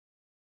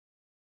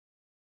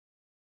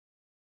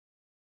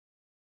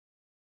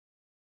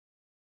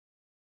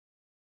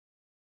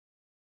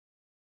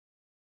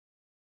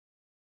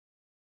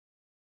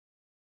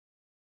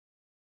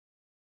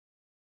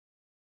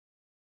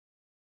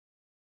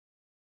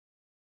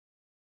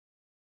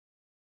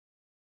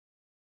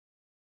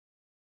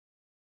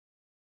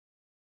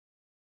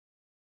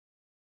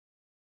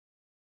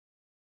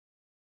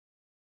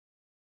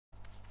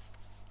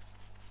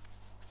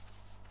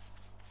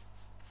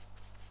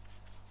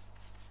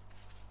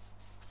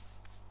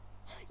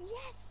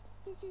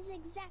This is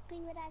exactly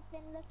what I've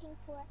been looking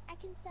for. I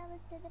can sell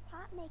this to the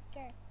pot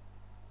maker.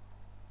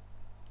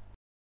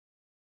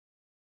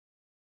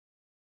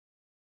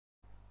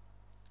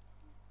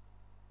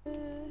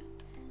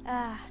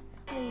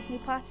 These new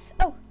pots.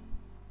 Oh,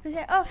 who's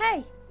there? Oh,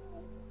 hey.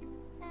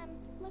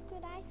 Look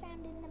what I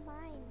found in the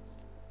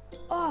mines.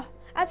 Oh,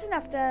 I just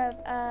have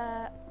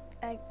to,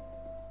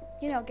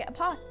 get a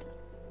pot.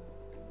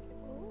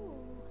 Ooh.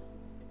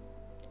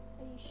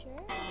 Are you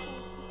sure?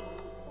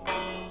 Because this one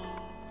says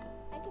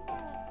I could buy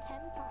like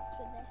 10 pots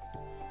with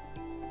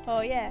this.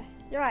 Oh, yeah.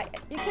 You're right.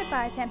 You could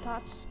buy 10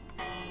 pots.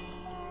 Can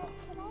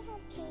I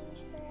have change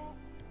for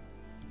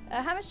it?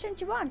 How much change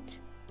do you want?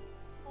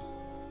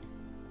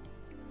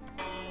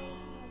 9 gold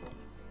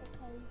nuggets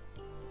because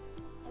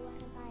I want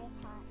to buy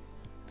a pot.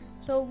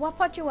 So, what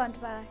pot do you want to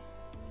buy?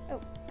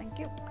 Oh, thank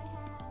you. I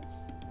have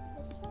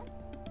this one.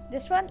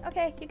 This one?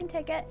 Okay, you can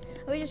take it.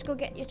 Or you just go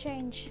get your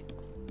change.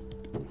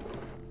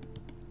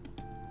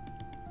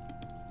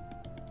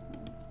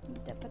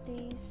 Put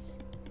these.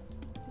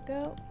 There we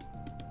go.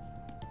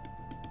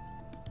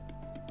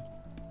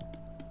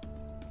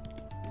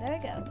 There we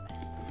go.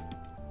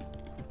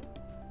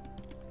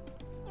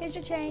 Here's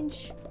your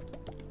change.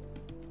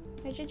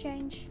 Here's your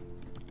change.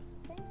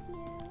 Thank you.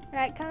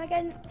 Right, come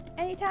again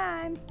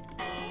anytime.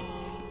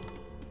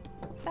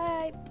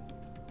 Bye.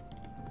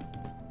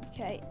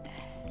 Okay.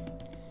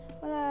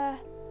 Well,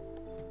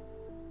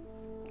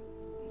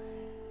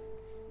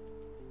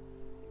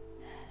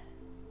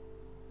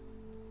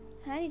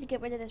 I need to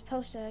get rid of this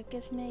poster. It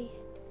gives me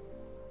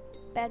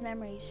bad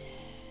memories.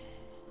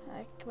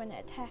 Like when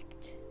it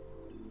attacked.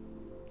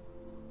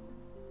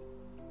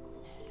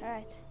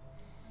 Alright.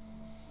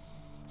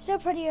 Still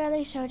pretty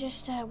early, so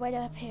just wait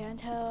up here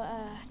until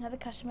another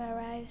customer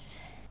arrives.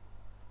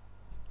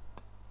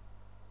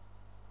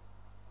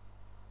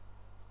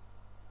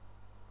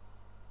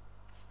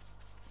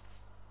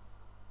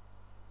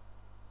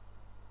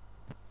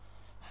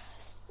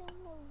 Still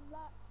no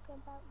luck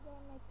about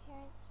where my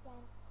parents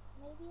went.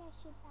 Maybe I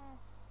should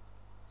ask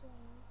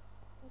James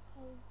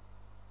because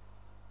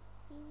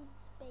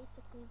he's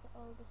basically the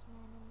oldest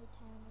man in the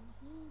town and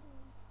he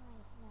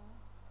might know.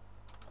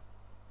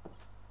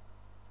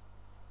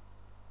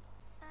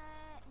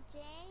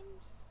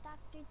 James?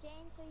 Dr.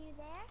 James, are you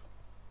there?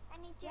 I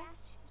need to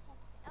ask you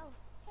something. Oh,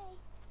 hey.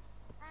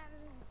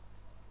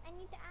 I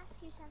need to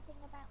ask you something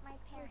about my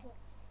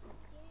parents.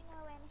 Do you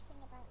know anything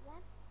about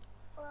them?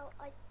 Well,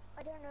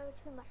 I don't know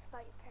too much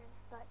about your parents,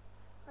 but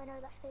I know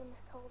that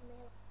Seamus told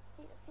me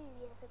a few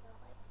years ago,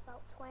 like about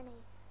 20,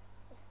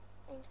 this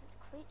ancient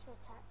creature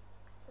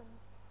attacked and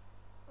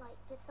like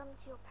did something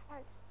to your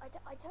parents. I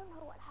don't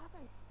know what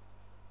happened.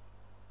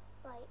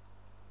 Like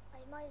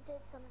it might have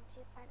did something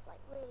to your parents,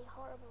 like really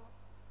horrible.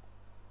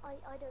 I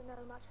don't know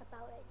much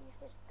about it. You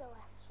should go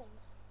ask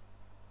James.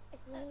 If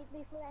you need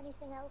me for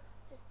anything else,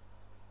 just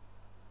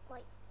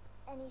like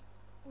any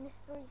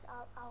mysteries,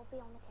 I'll be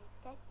on the case.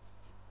 Okay?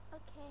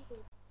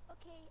 Okay.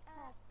 Okay,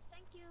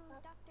 thank you,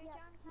 Dr.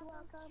 Jones.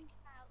 I'll go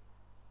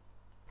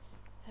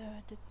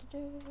check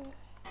him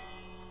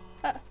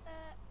out.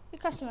 Your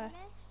customer.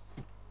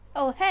 Seamus?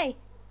 Oh, hey.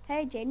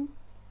 Hey, Jaden.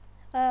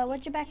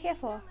 What you back here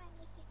for? Do you know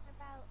anything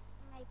about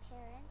my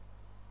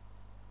parents?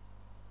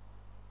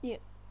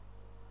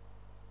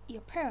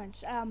 Your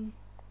parents.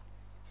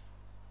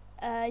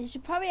 You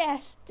should probably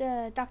ask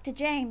Dr.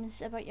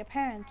 James about your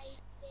parents.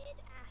 I did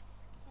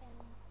ask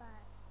him,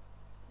 but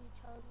he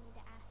told me to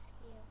ask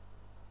you.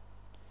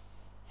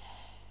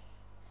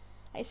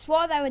 I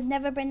swore that I would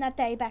never bring that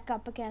day back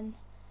up again.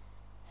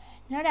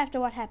 Not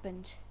after what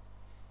happened.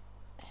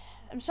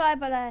 I'm sorry,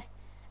 but I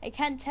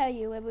can't tell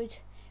you. It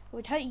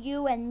would hurt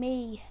you and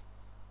me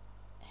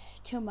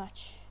too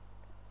much.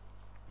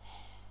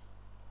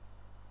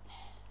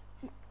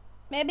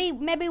 Maybe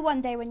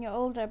one day when you're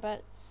older,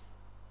 but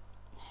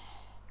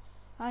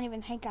I don't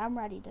even think I'm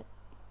ready to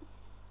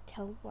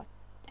tell what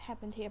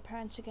happened to your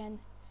parents again.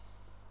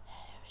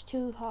 It was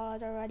too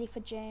hard already for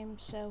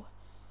James, so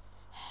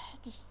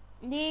just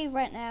leave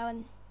right now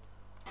and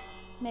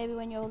maybe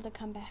when you're older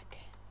come back.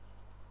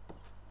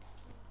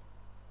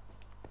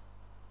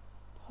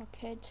 Poor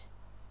kid.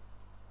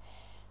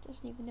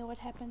 Doesn't even know what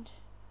happened.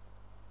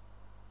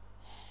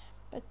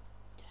 But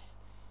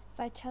if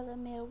I tell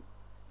him, he'll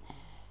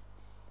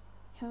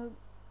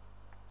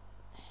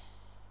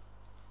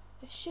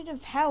it should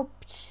have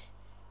helped.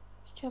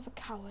 He's too of a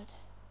coward.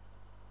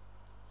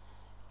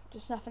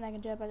 There's nothing I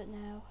can do about it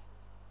now.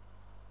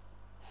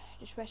 I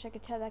just wish I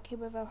could tell that kid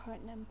without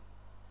hurting him.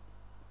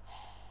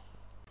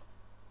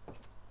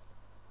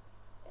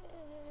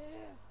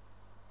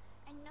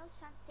 I know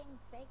something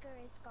bigger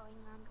is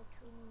going on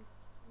between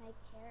my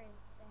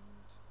parents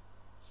and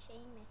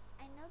Seamus.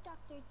 I know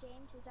Dr.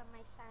 James is on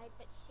my side,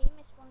 but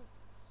Seamus won't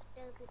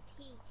spill the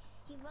tea.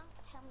 He won't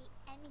tell me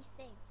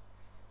anything.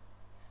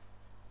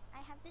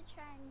 I have to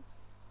try and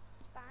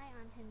spy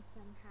on him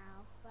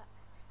somehow, but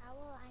how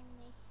will I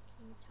make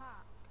him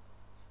talk?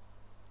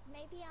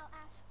 Maybe I'll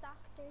ask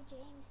Dr.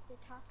 James to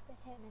talk to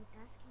him and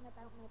ask him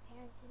about my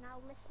parents and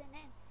I'll listen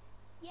in.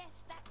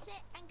 Yes, that's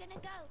it. I'm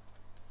gonna go.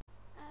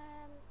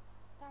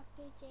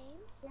 Dr.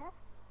 James? Yes?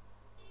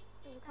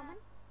 Are you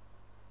coming?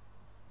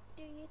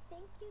 Do you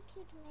think you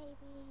could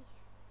maybe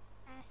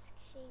ask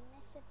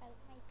Seamus about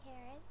my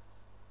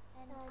parents,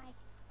 and I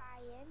could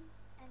spy in,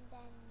 and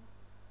then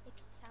we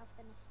could solve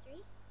the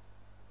mystery?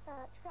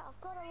 Sure, I've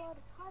got a lot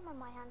of time on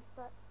my hands,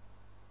 but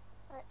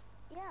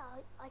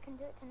yeah, I can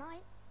do it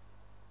tonight.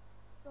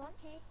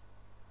 Okay.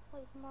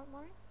 Wait, tomorrow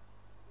morning?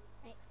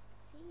 Right,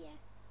 see ya.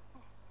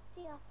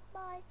 See ya.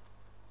 Bye.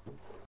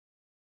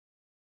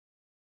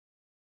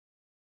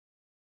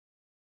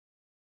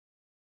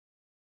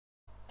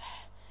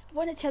 I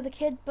want to tell the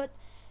kid, but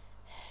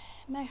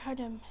I might hurt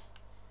him.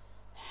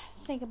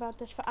 Think about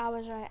this for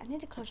hours, right? I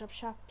need to close up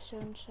shop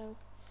soon, so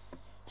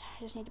I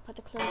just need to put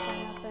the clothes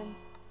on up and...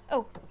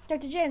 Oh,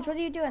 Dr. James, what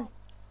are you doing?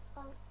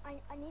 I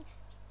need to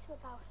speak to you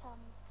about,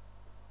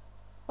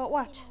 About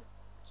what?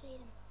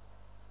 Jaden.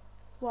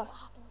 What? What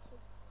happened to...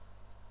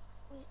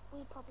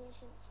 We probably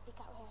shouldn't speak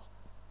out here.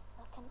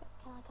 Can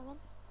I come in?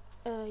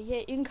 Yeah,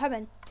 you can come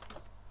in.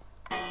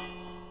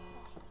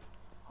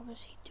 What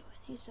was he doing?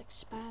 He's like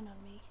spying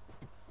on me.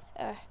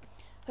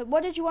 But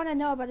what did you want to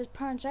know about his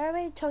parents? I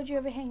already told you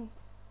everything.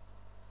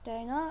 Did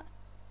I not?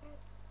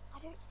 I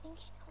don't think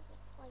he told me,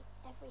 like,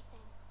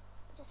 everything.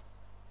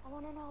 I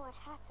want to know what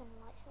happened,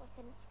 like, so I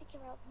can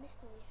figure out the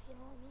mystery, if you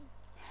know what I mean.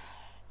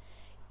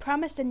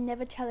 Promise to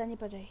never tell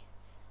anybody.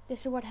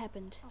 This is what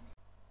happened.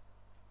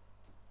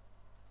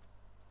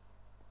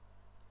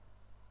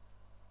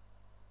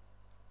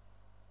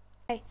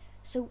 Okay,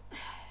 so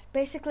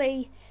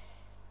basically,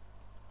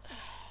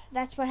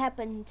 that's what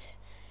happened.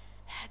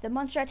 The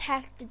monster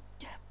attacked,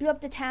 blew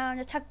up the town.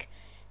 It took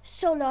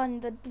so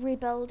long to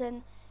rebuild,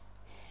 and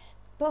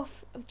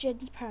both of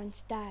Jaden's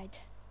parents died.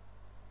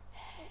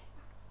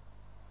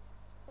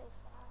 So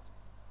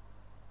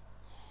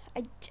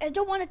sad. I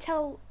don't want to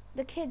tell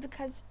the kid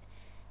because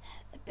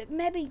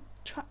maybe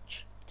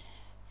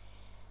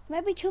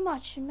maybe too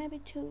much, maybe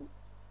too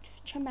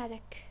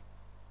traumatic.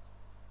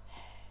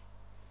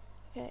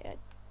 Okay,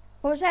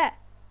 what was that?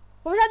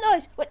 What was that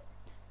noise? What?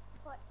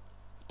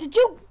 Did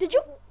you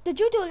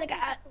do like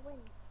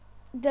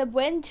the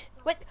wind?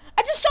 What?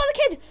 I just saw the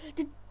kid.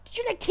 Did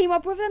you like team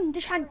up with him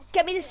to try and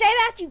get me to say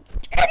that? You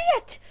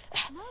idiot!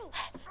 No.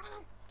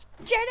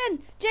 Jaden,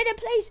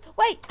 please,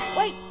 wait,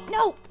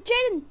 no,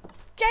 Jaden,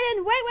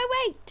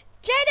 wait,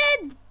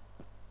 Jaden,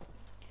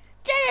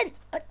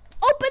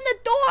 open the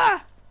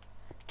door,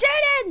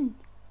 Jaden,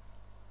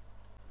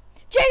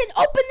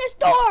 open this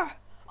door,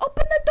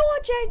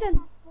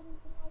 Jaden.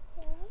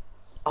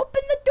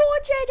 Open the door,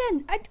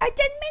 Jaden! I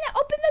didn't mean it!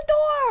 Open the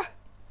door!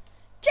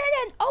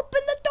 Jaden,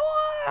 open the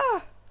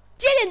door!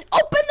 Jaden,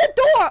 open the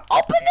door!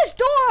 Open this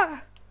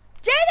door!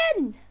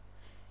 Jaden!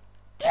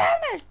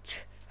 Damn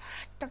it!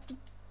 Dr.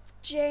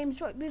 James,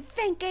 what were you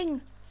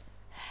thinking?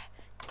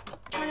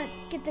 Trying to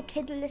get the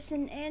kid to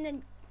listen in,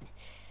 and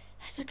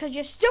it's because of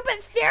your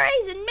stupid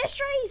theories and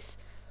mysteries!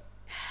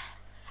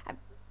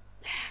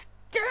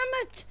 Damn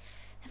it!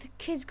 The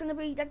kid's gonna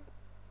be like...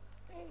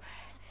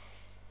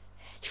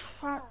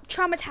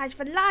 traumatized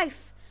for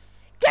life.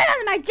 Get out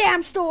of my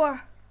damn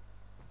store!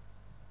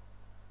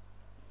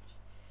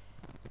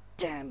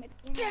 Damn it,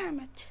 damn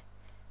it.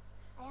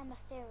 I am a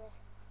theorist.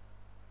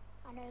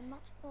 I know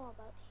much more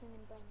about the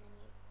human brain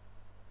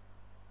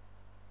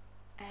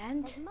than you.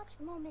 And? There's much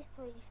more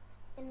mysteries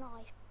in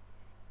life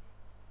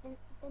than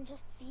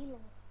just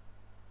feeling.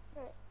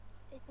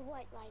 It's a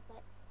white lie,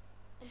 but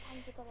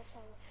sometimes you gotta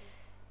tell the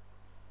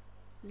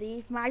truth.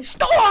 Leave my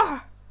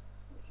store!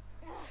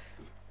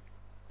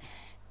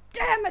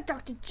 Damn it,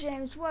 Dr.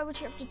 James, why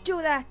would you have to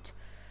do that?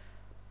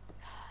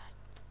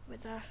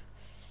 With it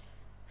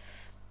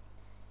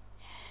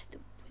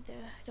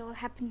all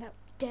happened that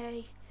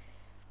day.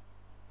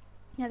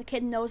 Now the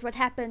kid knows what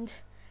happened.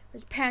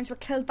 His parents were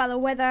killed by the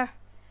weather.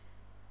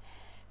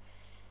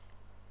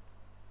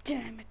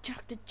 Damn it,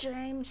 Dr.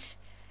 James.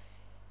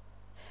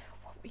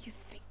 What were you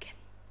thinking?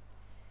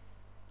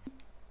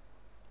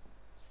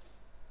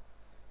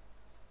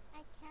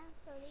 I can't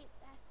believe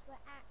that's what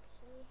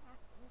actually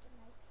happened to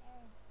my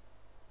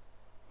parents.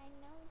 I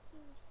know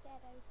you said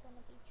I was going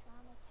to be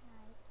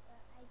traumatized, but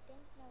I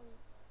didn't know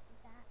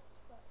that's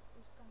what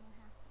was going to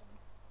happen.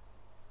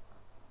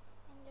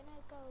 I'm going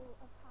to go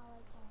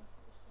apologize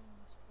to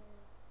Seamus for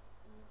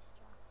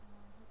eavesdropping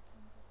on his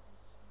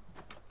conversation.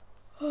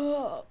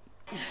 Oh,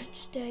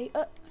 stay.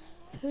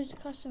 Who's the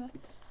customer?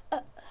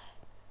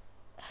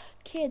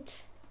 Kid.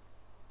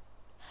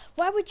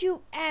 Why would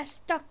you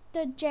ask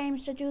Dr.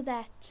 James to do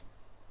that?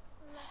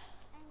 Look,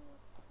 I'm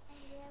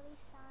really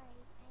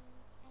sorry.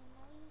 I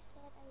know you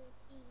said I would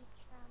be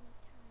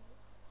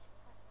traumatized,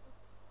 but I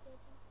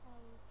didn't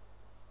know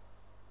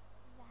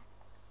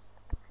that's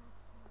what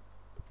happened.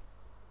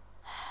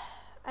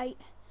 I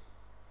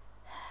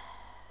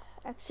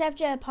accept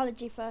your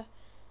apology for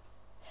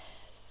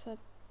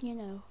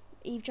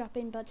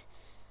eavesdropping, but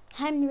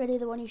I'm really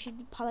the one who should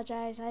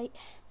apologize. I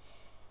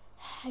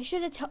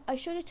should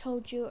have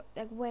told you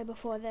like way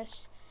before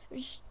this. I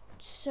was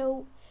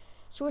so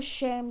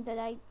ashamed that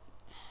I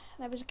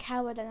was a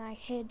coward and I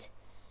hid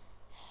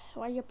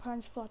while your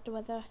parents fought the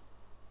weather.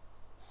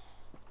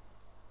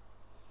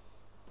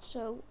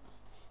 So,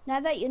 now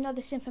that you know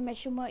this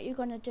information, what are you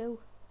gonna do?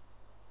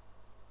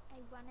 I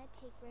want to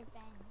take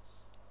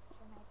revenge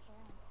for my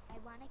parents. I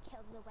want to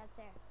kill the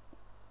Wither.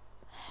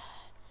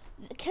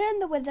 Killing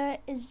the Wither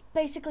is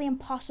basically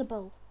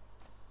impossible.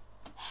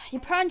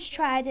 Your parents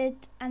tried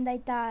it and they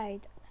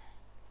died.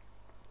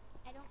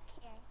 I don't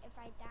care. If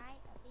I die,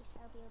 at least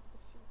I'll be able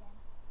to see them.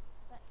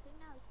 But who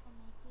knows, I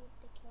might be able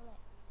to kill it.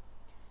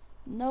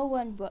 No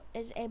one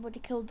is able to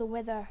kill the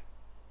Wither.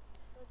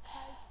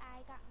 Because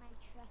I got my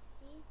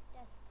trusty,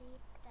 dusty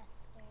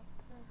duster.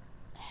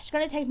 It's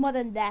gonna take more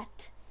than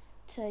that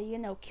to, you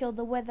know, kill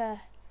the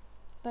Wither.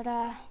 But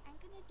I'm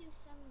gonna do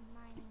some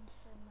mining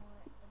for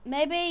more.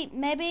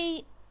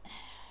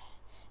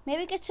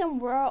 maybe get some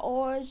raw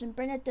ores and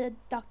bring it to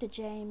Dr.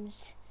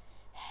 James.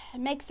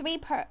 Make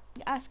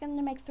ask him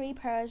to make 3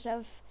 pairs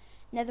of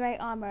netherite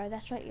armor.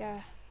 That's what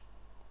your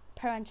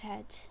parents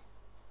had.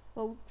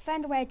 Well,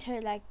 find a way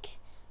to like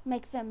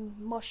make them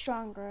more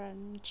stronger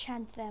and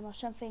enchant them or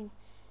something.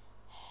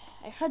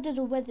 I heard there's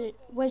a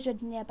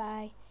wizard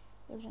nearby.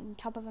 Lives on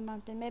top of a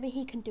mountain. Maybe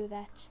he can do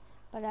that.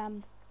 But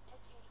Okay,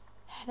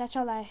 that's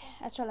all I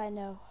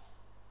know.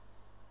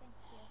 thank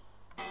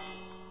you.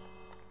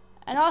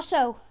 And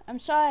also, I'm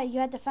sorry you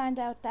had to find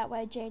out that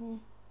way,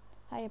 Jaden,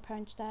 how your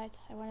parents died.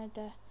 I wanted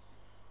to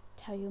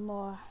tell you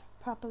more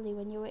properly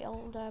when you were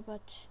older,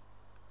 but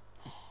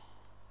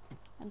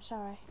I'm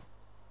sorry.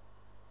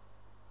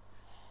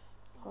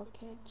 Poor I'm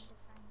kid. determined to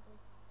find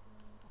this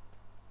later.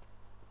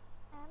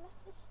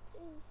 Amethyst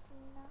is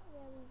not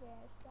really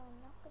rare, so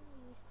I'm not gonna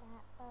use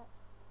that, but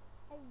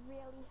I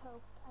really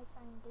hope I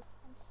find this.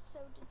 I'm so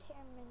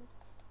determined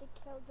to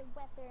kill the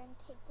Wither and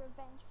take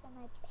revenge for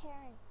my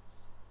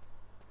parents.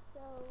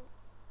 So,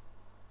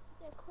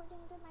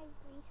 according to my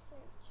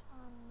research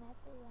on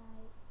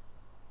netherite,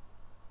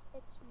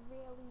 it's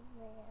really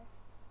rare.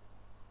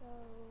 So,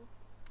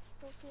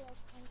 hopefully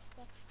I'll find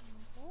stuff from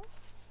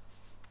this.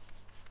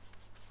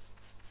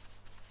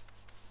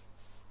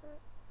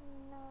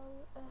 No,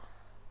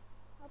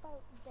 how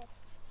about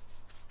this?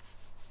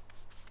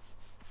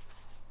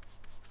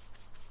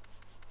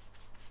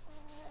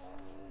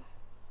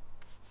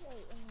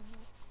 Wait a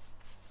minute.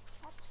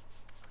 That's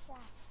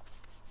crap.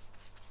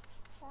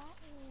 That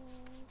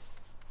means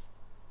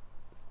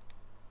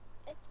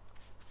it's,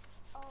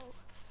 oh,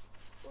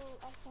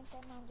 I think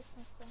I'm onto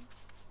something.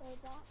 So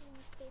that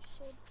means there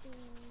should be,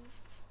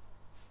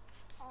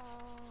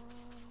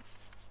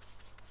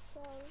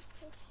 so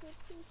there should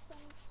be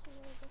some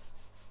sort of,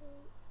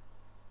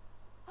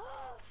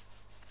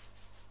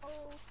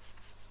 oh,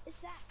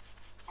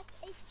 that's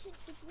ancient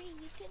debris.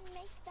 You can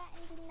make that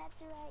into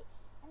netherite,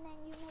 and then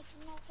you make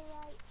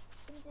netherite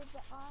into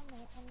the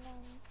armor, and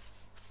then,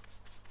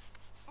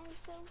 I'm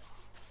so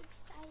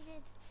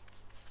excited.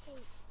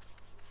 Wait,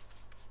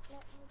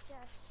 let me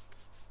just,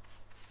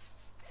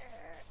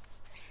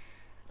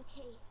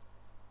 okay,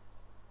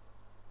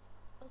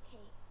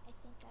 I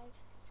think I've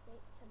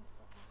scraped some of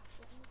it off.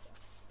 Let me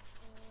just,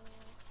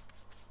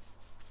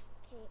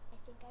 okay, I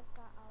think I've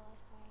got all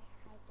I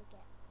had to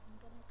get. I'm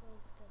gonna go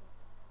get it.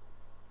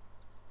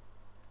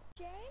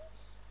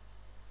 James?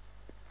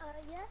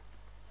 Yeah?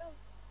 Oh.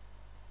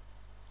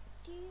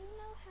 Do you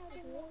know how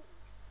to make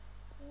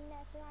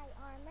netherite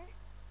armor?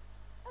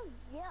 Oh,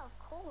 yeah, of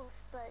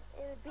course, but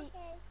it would be...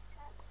 Okay,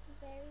 that's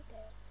very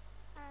good.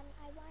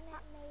 I want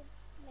it made,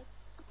 like,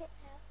 Okay,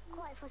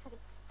 quiet for a second.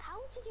 How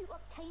did you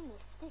obtain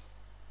this? This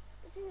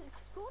is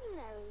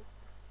extraordinary.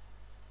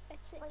 it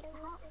Wait,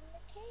 was in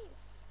the cave.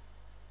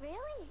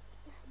 Really?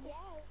 Yeah,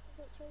 it was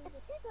literally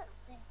It's the super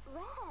thing.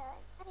 rare.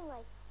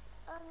 Anyway,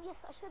 yes,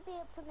 I should be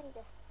able to make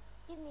this.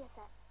 Give me a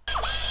sec.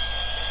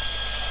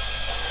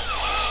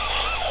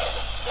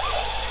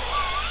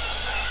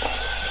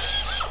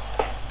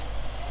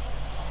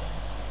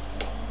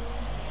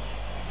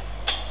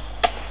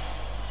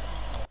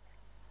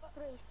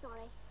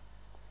 Sorry.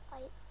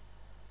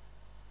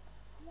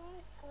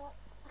 What?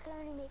 I can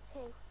only make 2.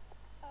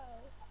 Oh.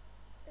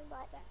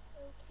 Right. That's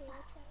okay.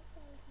 I'll try to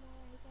find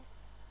more, I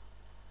guess.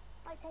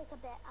 Might take a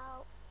bit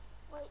out.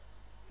 Wait.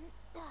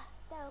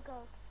 There we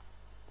go.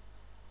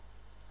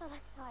 Oh,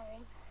 that's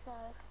tiring. So,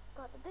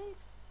 got the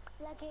boots,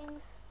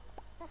 leggings,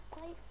 chest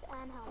plates,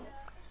 and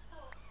helmets.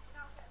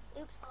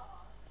 Oops.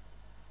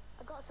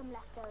 I got some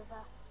left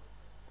over.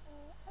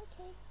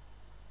 Okay.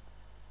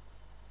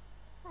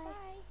 Bye.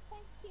 Bye.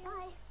 Thank you.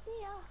 Bye.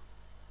 See ya.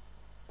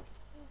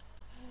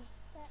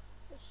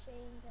 That's a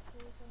shame that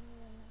there was only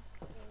enough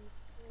for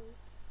 3.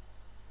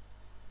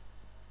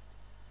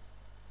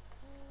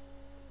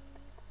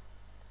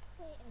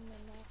 Wait a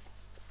minute.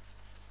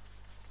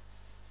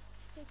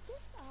 Was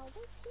this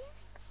always here?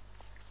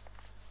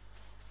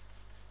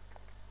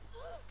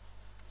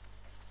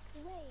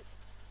 Wait.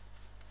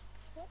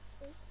 What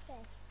is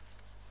this?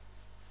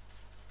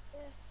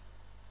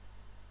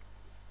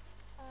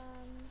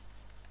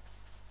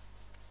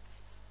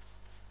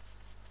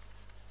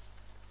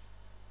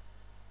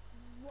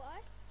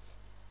 What?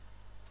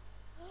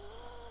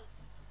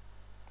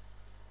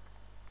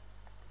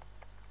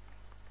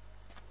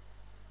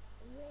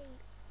 Wait.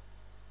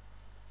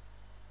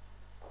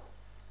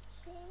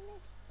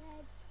 Seamus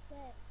said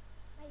that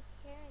my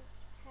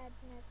parents had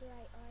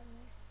netherite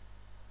armor.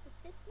 Is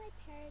this my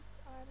parents'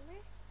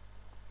 armor?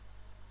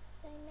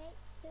 They may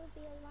still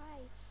be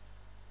alive.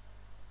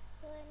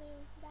 Well, I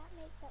mean, that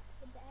makes up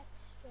for the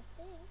extra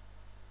thing.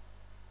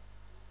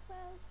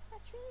 Well,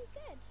 that's really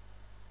good.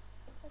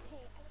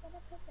 Okay, I'm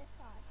gonna put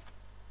this on.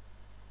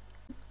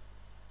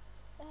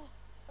 Ugh,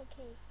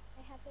 okay,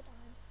 I have it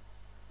on.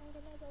 I'm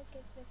gonna go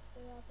give this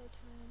to other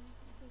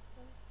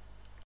townspeople.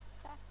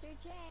 Dr.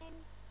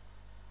 James!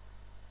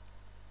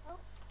 Oh,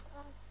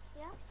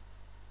 yeah?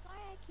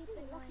 Sorry I keep Ooh,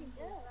 lucky annoying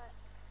you, bird.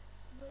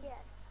 but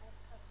Yes.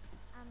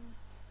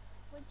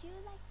 would you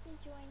like to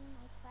join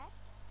my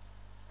quest?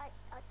 I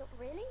don't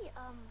really,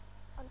 on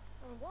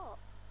what?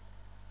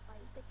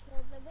 Like, to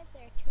kill the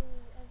Wither to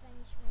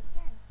avenge my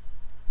parents.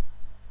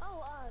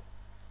 Oh,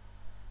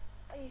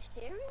 are you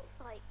serious?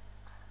 Like,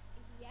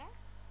 Yeah?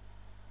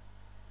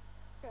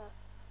 sure.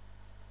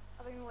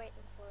 I've been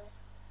waiting for this.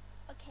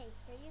 Okay,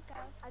 here you go.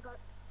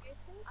 Here's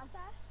some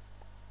stuff.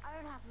 I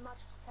don't have much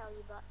to tell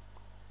you, but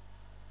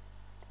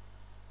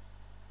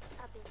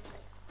I've been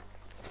waiting.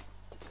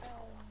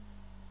 Okay.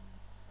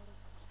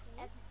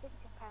 Ever since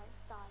your parents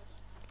died,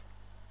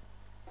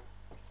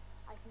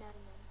 I've known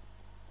them.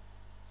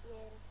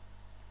 Years.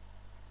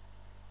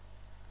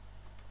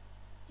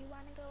 Do you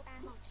want to go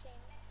ask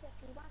Seamus if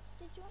he wants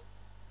to join?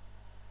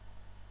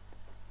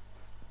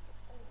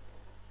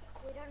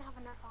 We don't have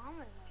enough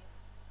armor though.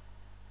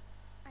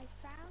 I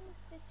found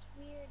this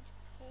weird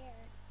pair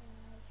in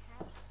my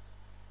house.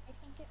 I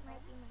think it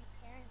might be my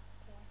parents'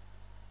 pair.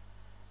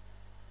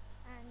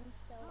 And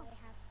so I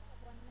have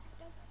one left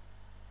over.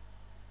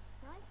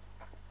 Nice.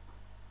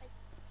 I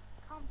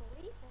can't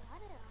believe they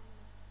had it on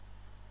me.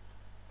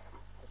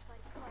 I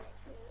tried to try it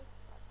too.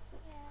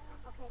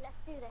 Yeah. Okay,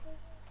 let's do this.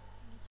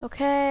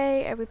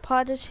 Okay, every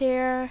pod is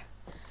here.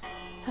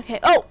 Okay.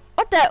 Oh,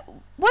 what the?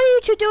 What are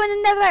you two doing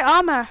in netherite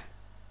armor?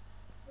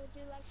 Would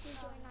you like to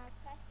join our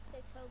quest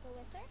to kill the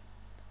Wither?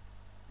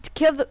 To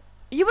kill the?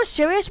 You were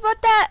serious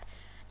about that?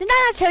 Didn't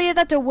I not tell you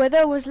that the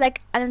Wither was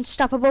like an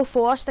unstoppable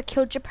force that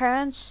killed your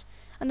parents?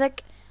 And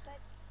like, But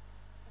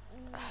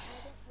I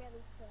didn't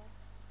really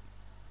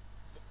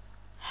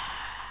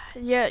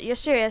care. you're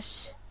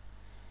serious.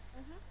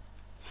 Mhm.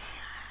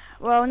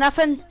 Well,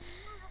 nothing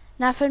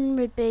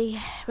would be,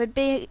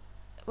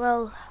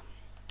 well,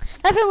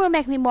 nothing would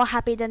make me more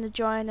happy than to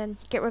join and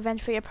get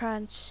revenge for your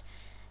parents.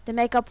 To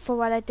make up for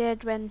what I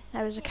did when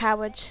I was a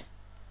coward.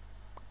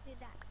 Do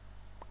that.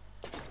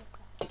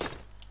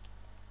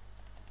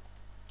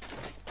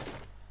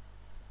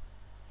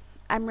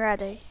 I'm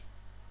ready.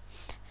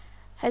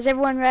 Is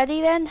everyone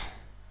ready then?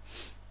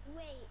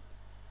 Wait,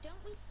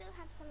 don't we still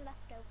have some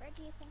left over?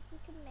 Do you think we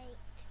could make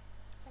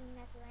some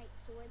netherite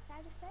swords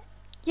out of it?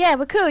 Yeah,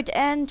 we could,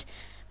 and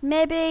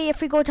maybe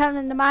if we go down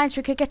in the mines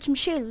we could get some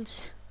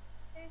shields.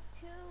 There's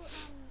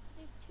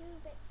two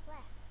bits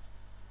left.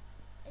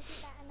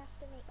 Isn't that enough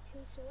to make 2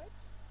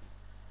 swords?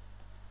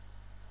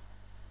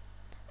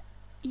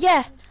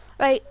 Yeah, And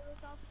right. there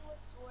was also a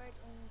sword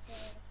in the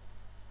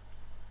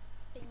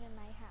thing in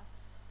my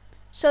house.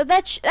 So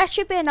that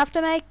should be enough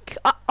to make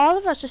all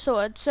of us a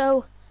sword.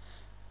 So,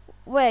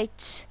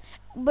 wait.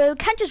 We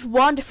can't just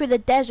wander through the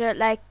desert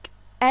like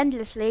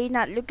endlessly,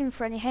 not looking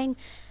for anything.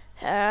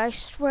 I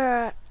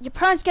swear, your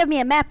parents gave me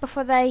a map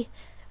before they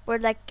were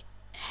like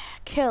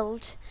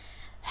killed.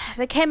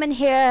 They came in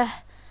here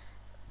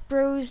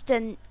bruised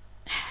and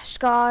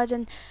scarred,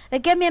 and they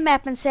gave me a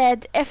map and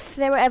said if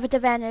they were ever to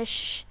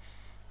vanish,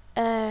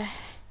 try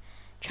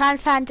and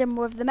find them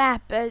with the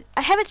map. I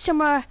have it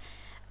somewhere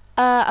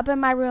up in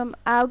my room.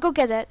 I'll go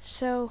get it.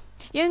 So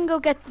you can go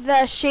get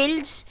the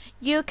shields,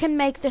 you can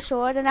make the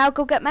sword, and I'll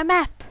go get my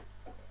map.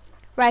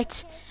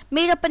 Right. Okay.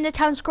 Meet up in the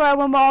town square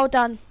when we're all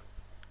done.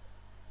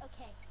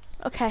 Okay.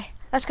 Okay,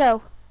 let's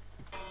go.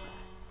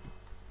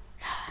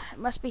 It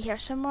must be here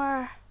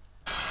somewhere.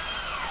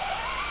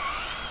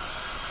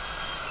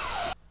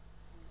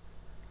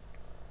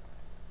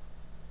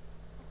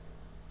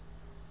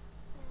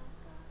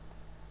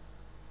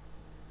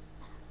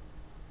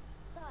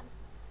 Done.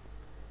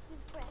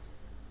 You've bred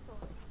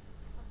sort of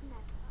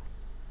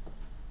netherite.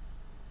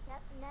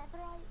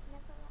 Netherite.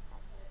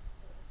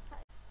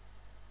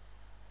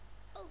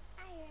 Oh,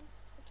 iron.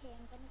 Okay,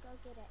 I'm gonna go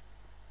get it.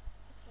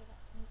 Okay, let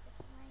me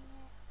just mine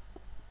it.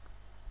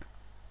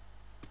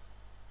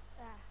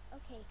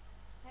 Okay.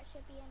 That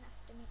should be enough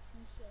to make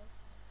some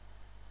shields.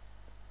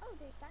 Oh,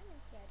 there's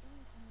diamonds here. I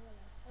didn't even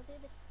realize. I'll do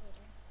this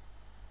later.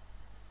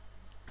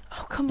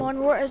 Oh, come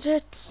on, where is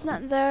it? It's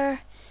not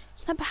there.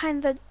 It's not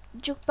behind the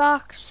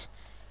jukebox.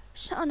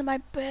 It's not under my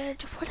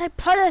bed. Where'd I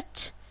put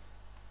it?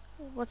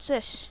 What's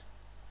this?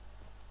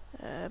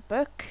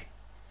 Book.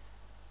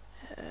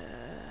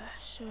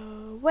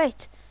 So,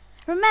 wait.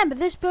 Remember,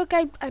 this book,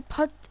 I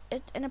put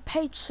it in a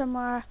page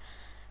somewhere.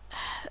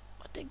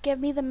 They give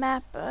me the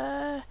map.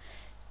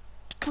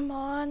 Come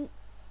on.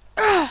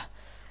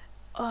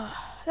 Oh,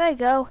 there you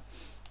go.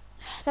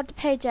 Got the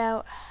page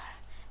out.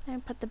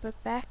 And put the book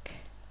back.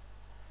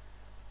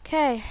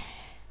 Okay.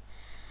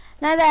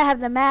 Now that I have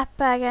the map,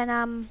 I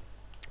can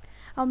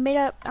I'll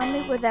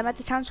meet with them at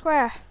the town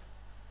square.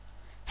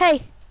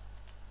 Hey.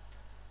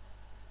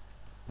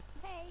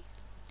 Hey.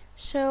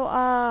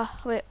 So,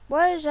 wait,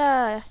 where's,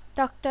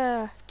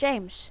 Dr.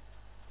 James?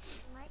 He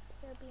might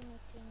still be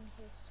making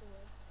his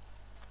swords.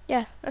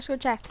 Yeah, let's go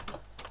check.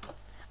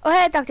 Oh,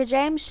 hey, Dr.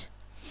 James.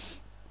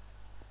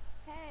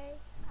 Hey,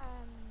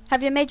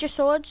 Have you made your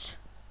swords?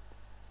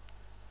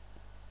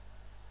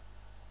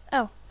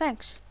 Oh,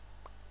 thanks.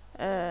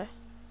 you okay?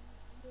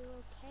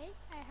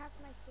 I have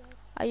my sword.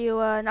 Are you,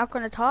 not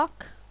gonna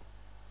talk?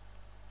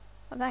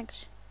 Oh,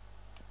 thanks.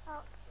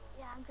 Oh,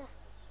 yeah, I'm just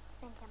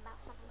thinking about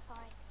something,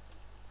 sorry.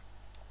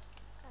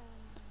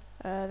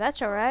 That's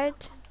alright.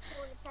 Just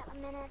at a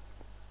minute.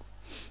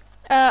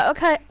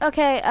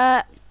 Okay,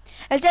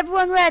 is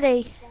everyone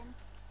ready? Then.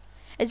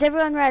 Is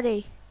everyone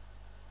ready?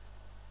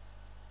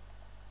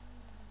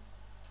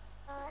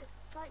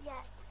 Not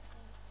yet.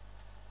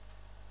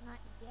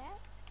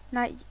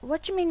 Not yet?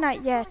 What do you mean not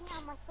Just yet? pulling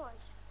out my sword.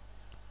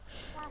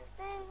 Last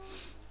thing.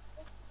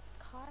 This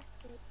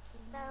carpet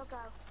seems... There we go.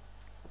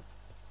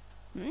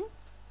 Hmm?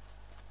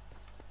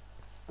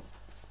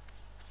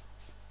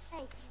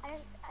 Hey, I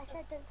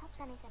said don't touch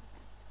anything.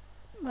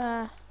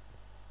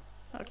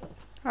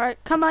 Alright,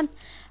 come on.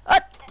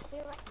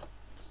 You're right.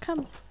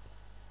 Come.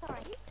 Sorry. Are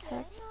you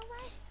feeling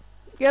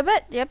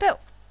alright? You're a bit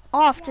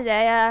off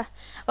today.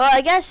 Well,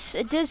 I guess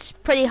it is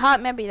pretty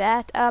hot, maybe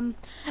that.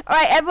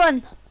 Alright,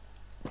 everyone.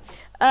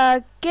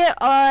 Get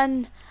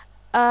on,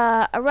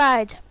 a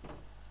ride.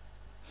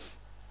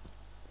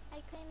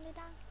 I claim the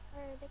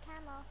the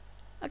camel.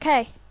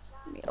 Okay.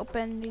 Let me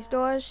open these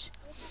doors. We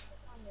have to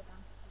find the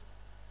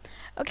donkey.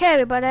 Okay,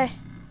 everybody.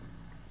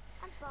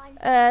 I'm fine.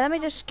 Let me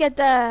just get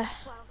the...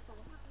 Well,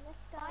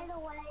 Let's go. by the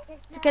way,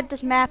 this Get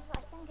this map. I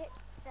think it's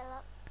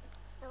Philip.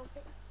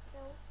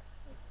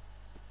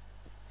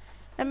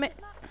 Let me... Is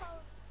it not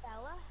called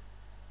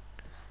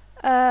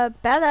Bella?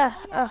 Bella.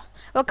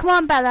 Well, come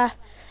on, Bella.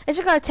 It's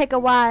gonna take a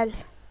while.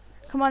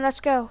 Come on, let's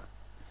go.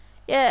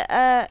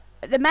 Yeah,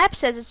 the map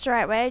says it's the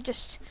right way.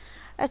 Just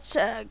let's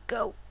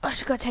go.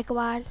 It's gonna take a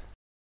while.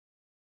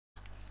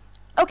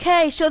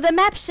 Okay, so the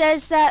map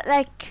says that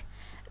like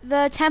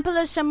the temple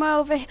is somewhere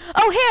over here.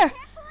 Oh, here.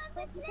 Careful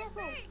of the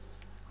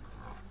sniffers!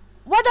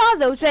 What are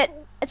those? Wait,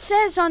 it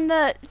says on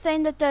the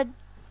thing that the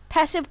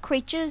passive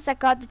creatures that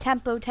guard the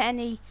temple to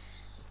any.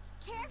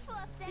 Careful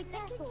of them, they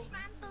could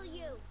trample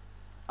you.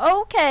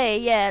 Okay,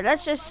 yeah.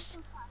 Let's just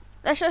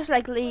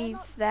like leave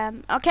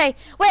them. Okay,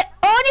 wait.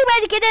 Only way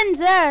to get in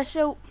there.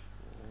 So.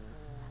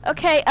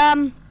 Okay.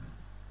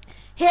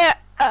 Here.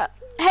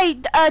 Hey.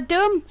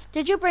 Doom.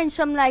 Did you bring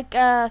some like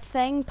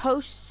thing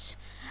posts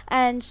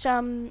and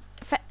some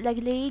like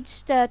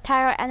leads to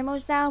tie our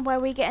animals down while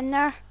we get in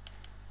there?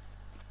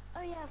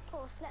 Oh yeah, of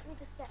course. Let me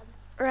just get them.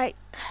 Right.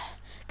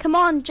 Come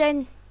on,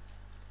 Jen.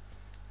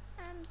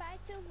 By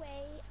the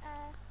way,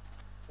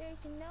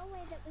 there's no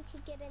way that we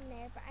could get in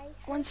there, but I heard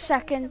One that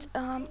second.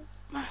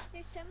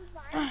 there's some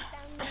vines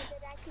down there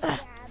that I could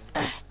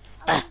grab.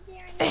 I'll be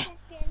there in a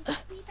second.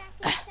 Be back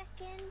in a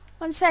second.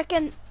 1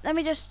 second. Let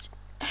me just.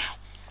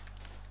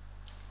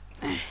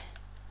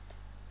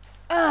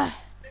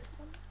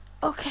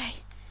 Okay.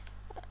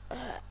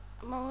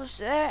 I'm almost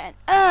there. And,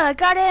 I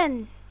got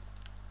in.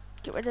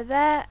 Get rid of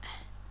that.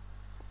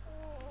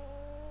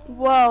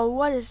 Whoa,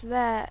 what is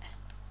that?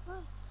 Oh,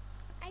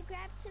 I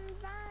grabbed some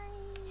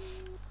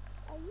vines.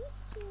 Are you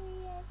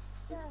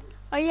serious?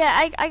 Oh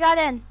yeah, I got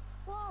in.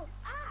 Whoa!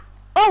 Ah!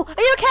 Oh,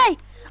 are you okay?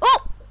 Are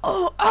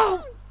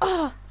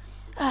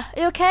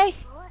you okay? Are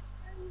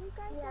you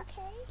guys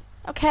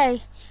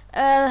Okay.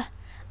 okay?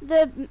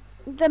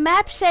 The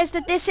map says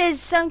that this is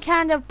some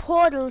kind of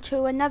portal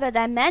to another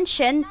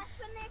dimension. That's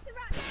when there's a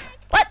rotten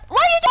egg.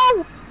 What are you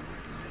doing?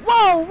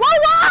 Whoa!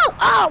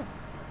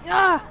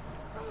 Oh!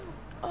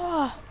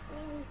 Oh!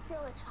 You feel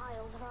a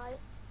child, right?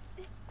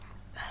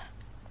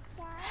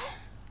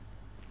 Guys,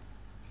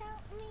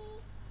 help me.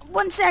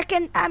 1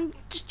 second. I'm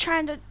just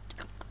trying to.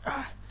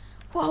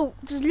 Whoa!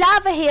 There's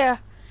lava here.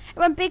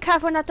 Everyone, be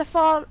careful not to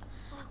fall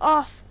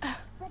off.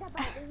 What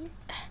about these?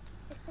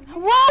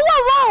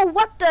 Whoa!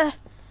 What the?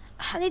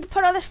 I need to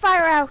put all this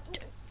fire out.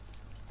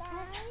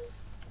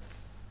 Guys.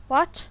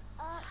 What?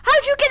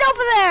 How'd you get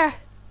over there?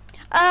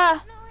 No, I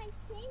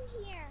came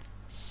here.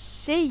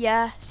 See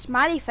ya,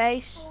 smiley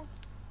face.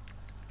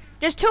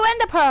 There's 2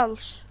 ender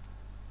pearls.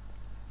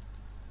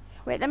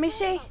 Wait, let me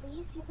see.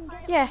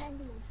 Yeah.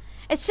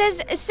 It says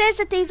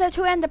that these are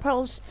 2 ender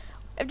pearls.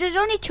 If there's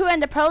only 2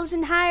 ender pearls,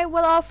 then how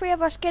will all 3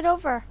 of us get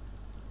over?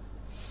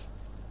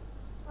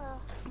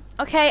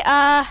 Okay,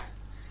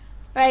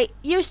 right,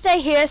 you stay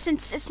here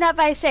since it's not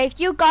very safe.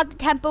 You guard the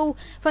temple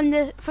from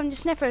the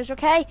sniffers,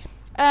 okay?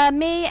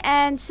 Me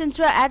and since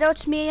we're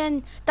adults, me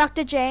and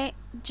Dr.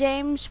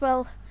 James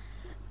will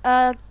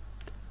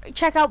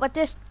check out what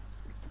this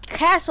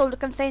castle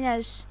looking thing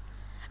is.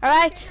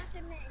 Alright?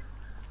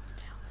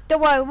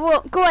 Don't worry,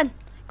 we'll go in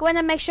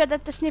and make sure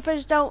that the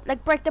sniffers don't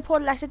like break the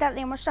portal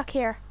accidentally and we're stuck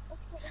here.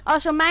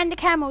 Also mind the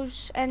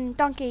camels and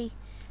donkey.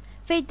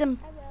 Feed them.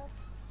 I will.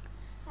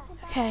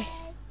 Okay.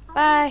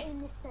 Bye.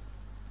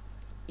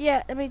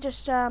 Yeah, let me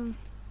just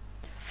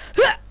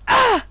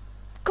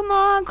Come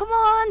on, come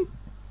on.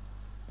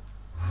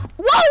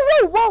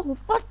 Whoa, whoa, whoa.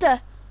 What the?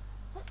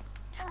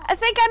 I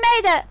think I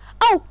made it.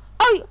 Oh,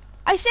 oh,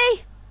 I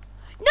see.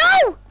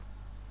 No!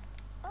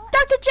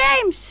 Dr.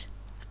 James!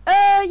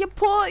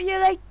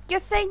 Your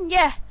thing,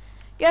 yeah.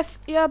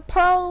 Your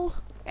pearl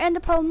and the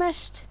pearl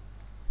mist.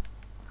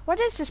 What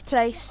is this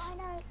place? I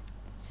know.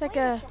 It's like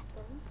Wait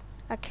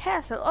a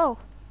castle. Oh.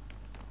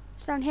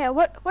 It's down here.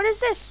 What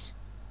is this?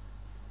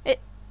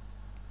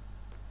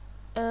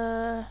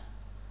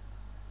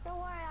 Don't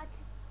worry,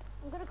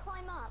 I'm gonna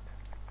climb up.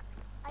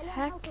 I learned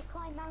how Heck. to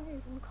climb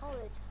mountains in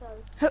college, so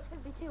Huh. it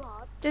shouldn't be too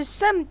hard.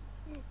 There's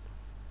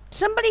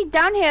somebody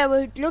down here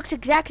who looks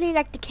exactly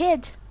like the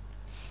kid.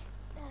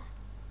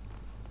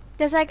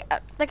 There's like a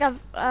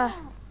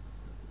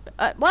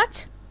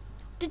what?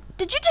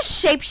 Did you just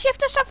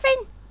shapeshift or something?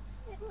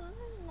 No,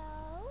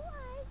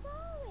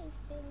 I've always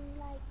been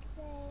like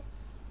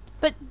this.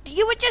 But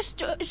you were just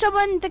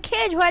the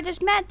kid who I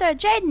just met there,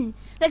 Jaden,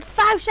 like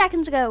 5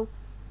 seconds ago.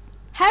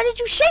 How did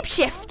you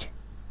shapeshift?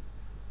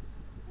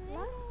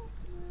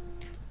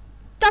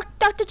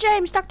 Dr.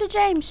 James, Dr.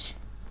 James.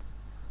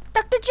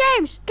 Dr.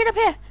 James, get up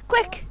here,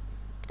 quick.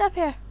 Get up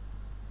here.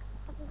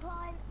 I can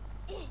climb.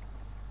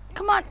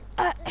 Come on,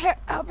 here,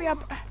 help me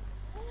up.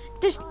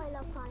 This, Oh, I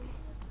love climbing.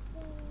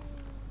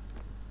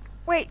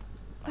 wait,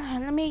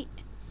 let me,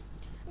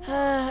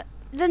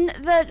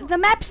 the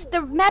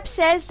map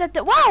says that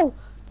whoa,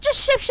 just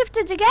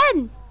shifted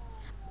again.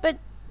 But,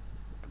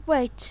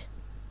 wait,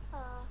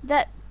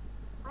 that,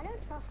 I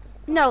don't trust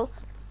it. no,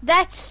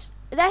 that's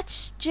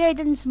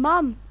Jaden's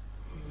mom.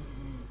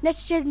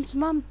 That's Jaden's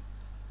mom.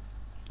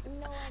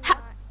 No, I'm Ha-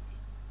 not.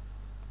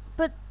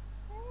 But,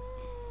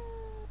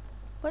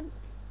 what?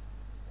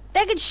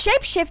 They can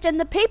shapeshift in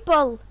the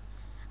people.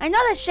 I know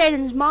that's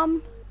Jaden's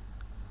mom.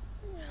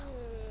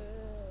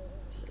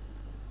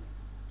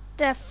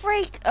 The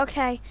freak.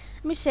 Okay,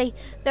 let me see.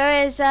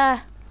 There is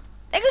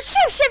they can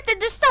shapeshift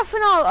into stuff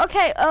and all.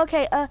 Okay.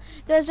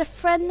 There's a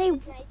friendly.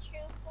 This is my true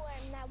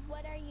form. Now,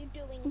 what are you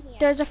doing here?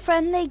 There's a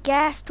friendly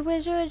ghast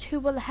wizard who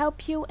will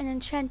help you and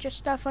enchant your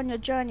stuff on your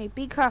journey.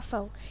 Be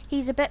careful.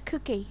 He's a bit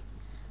kooky.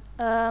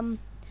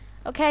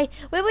 Okay.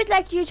 We would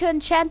like you to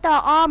enchant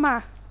our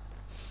armor.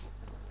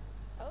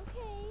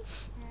 Okay,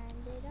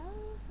 hand it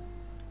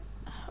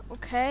over.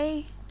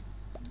 Okay.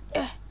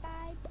 Bit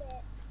by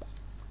bit.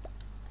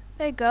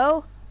 There you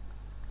go.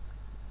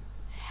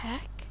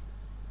 Heck.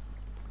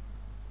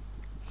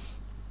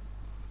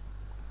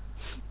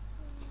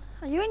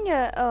 Are you in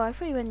your... Oh, I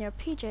thought you were in your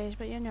PJs,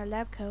 but you're in your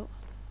lab coat.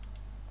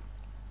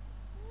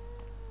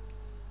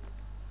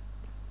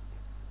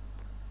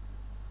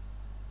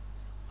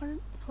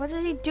 What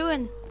is he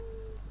doing?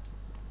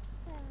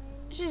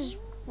 This is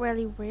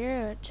really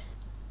weird.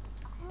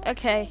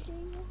 Okay. Do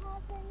you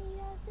have any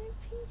other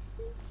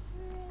pieces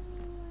for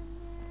anyone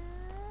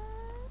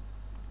else?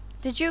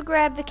 Did you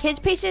grab the kids'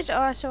 pieces?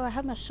 Oh, so I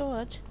have my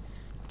sword.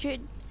 Did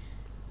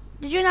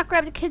you not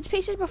grab the kids'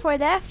 pieces before I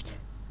left?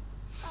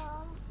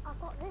 I've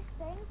got this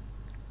thing.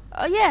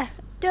 Oh yeah,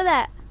 do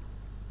that.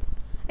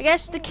 I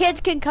guess the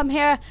kid can come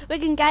here. We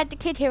can guide the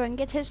kid here and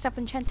get his stuff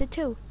enchanted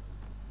too.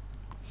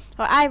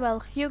 Or I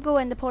will. You go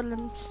in the portal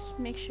and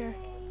make sure. They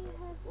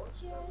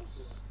have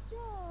just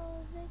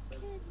stole the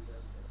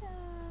kids' stuff.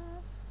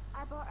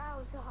 I brought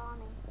arrows to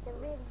harming. They're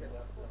really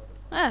useful.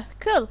 Ah,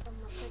 cool. From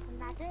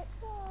magic.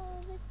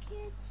 Stole the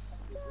kids'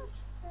 stuff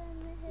from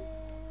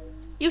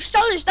him. You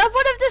stole his stuff?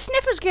 What if the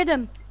sniffers get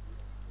him?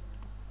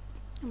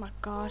 Oh my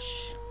gosh.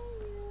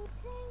 You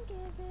can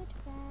give it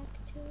back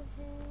to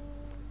him.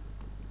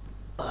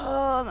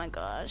 Oh my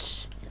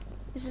gosh.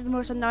 This is the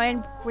most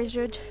annoying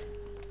wizard.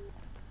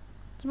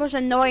 The most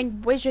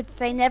annoying wizard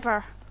thing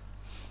ever.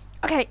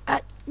 Okay,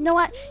 you know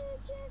what? You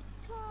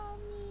just call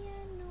me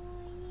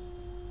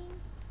annoying.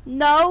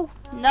 No,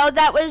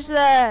 that was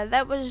him.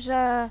 That was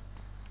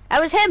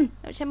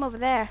him over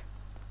there.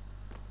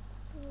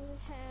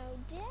 How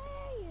dare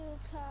you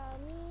call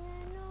me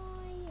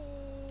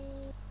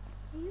annoying?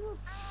 You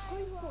I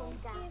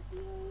won't give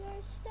you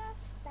your stuff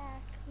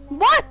back now.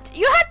 What?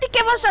 You have to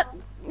give us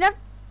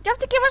you have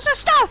to give us our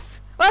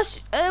stuff. Well,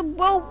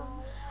 well, Why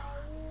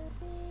are you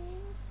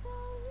being so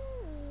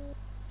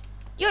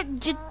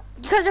rude?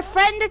 because a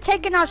friend had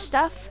taken our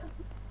stuff.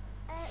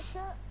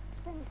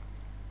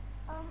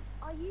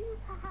 Are you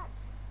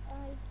perhaps? I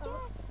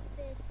guess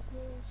this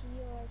is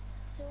your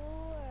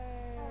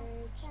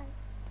sword.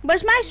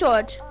 Where's my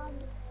sword?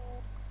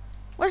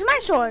 Where's my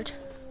sword?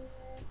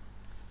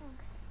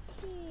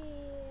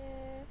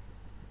 Here.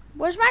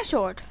 Where's my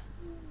sword?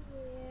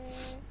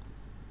 Here.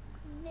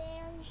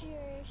 There's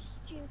your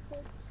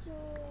stupid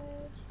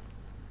sword.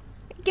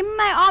 Give me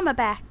my armor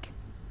back.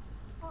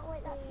 Oh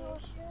wait, that's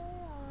yours. There's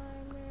your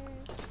armor.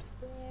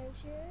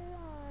 There's your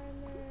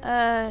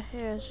armor.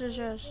 Here, this is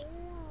yours. Your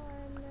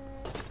armor.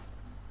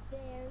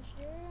 There's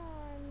your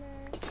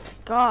armor.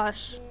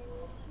 Gosh, There's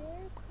your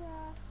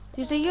crossbow.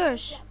 these are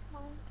yours.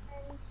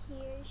 And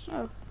here's your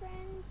Oh.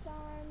 friend's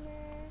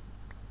armor.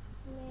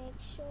 Make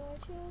sure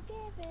to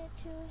give it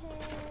to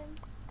him.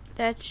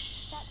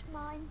 That's That's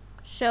mine.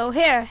 so.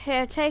 Here,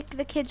 take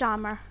the kid's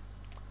armor.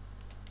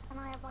 And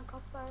I have my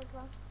crossbow as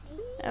well.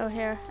 Oh,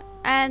 here.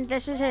 And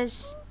this is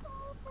his.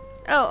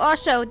 Oh,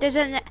 also, there's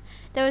a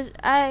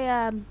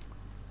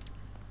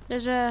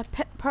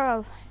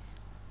pearl.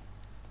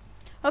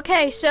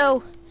 Okay,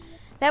 so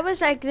that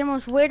was like the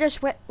most weirdest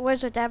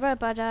wizard ever,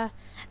 but I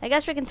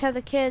guess we can tell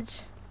the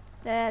kids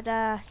that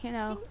you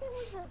know,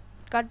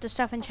 got the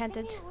stuff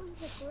enchanted. I think it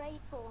was a grey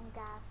thorn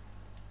ghast.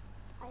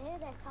 I hear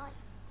they're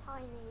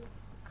tiny,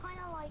 kind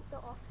of like the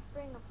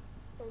offspring of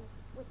those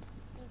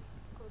beasts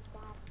called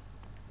ghasts.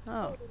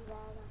 Oh. Really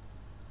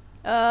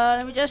rare,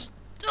 Let me just.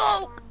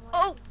 Oh,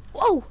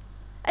 whoa!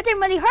 That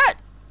didn't really hurt.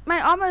 My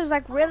armor is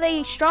like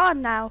really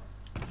strong now.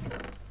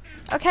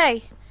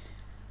 Okay.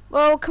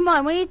 Well, come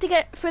on. We need to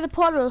get through the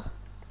portal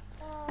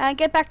and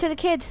get back to the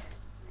kid.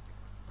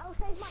 I'll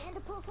save my ender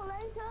pearl for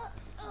later.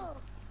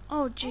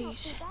 Oh,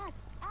 jeez.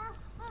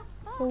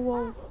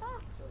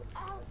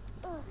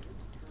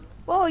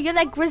 Whoa, you're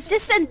like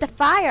resistant to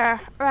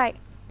fire. Right.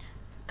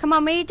 Come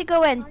on, we need to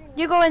go in.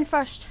 You go in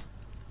first.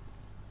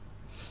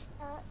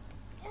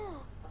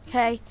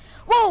 Okay.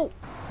 Whoa!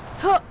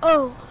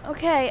 Oh,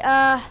 okay.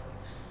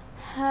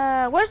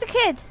 Where's the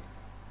kid?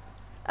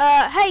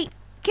 Hey,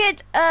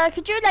 kid,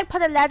 could you like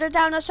put a ladder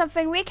down or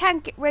something? We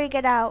can't really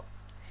get out.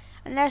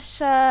 Unless,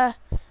 the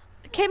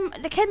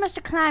kid must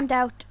have climbed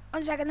out.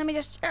 1 second, let me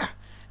just,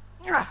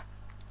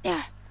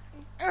 yeah.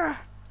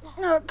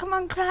 No, come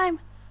on, climb.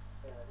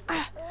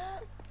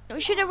 We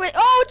should have wait.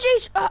 Oh,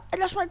 jeez! I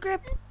lost my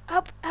grip.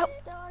 Help!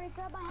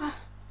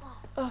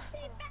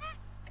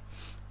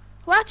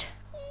 What?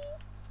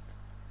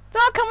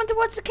 They're all coming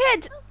towards the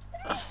kid.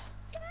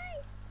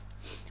 Guys!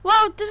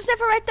 Whoa! There's a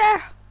sniffer right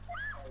there.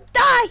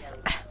 Die!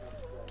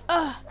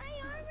 My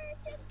armor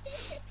just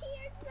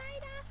disappeared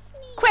right off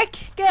me.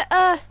 Quick, get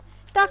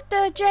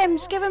Dr.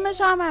 James. Give him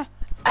his armor.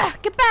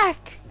 Get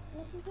back!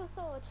 This is your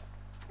sword.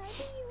 How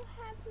do you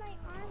have my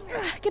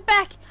armor? Get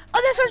back!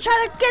 Oh, this one's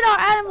trying to get our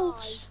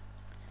animals.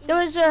 There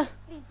was a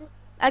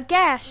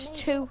gas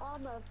too.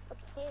 Armor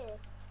appear.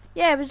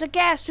 Yeah, it was a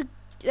gas to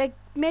like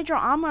made your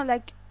armor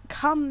like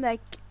come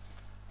like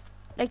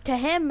to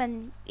him,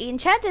 and he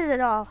enchanted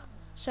it all.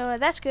 So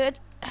that's good.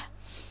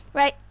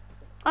 Right,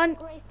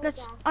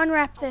 let's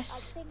unwrap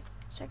this.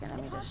 Second,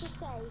 let me just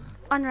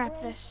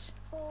unwrap this.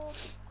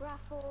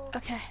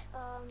 Okay.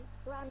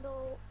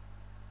 Randall.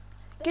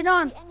 Get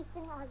on.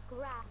 Anything that has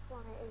grass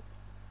on it is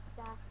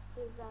grass.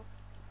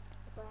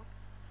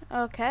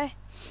 Okay.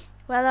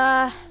 Well,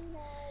 No,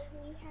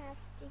 we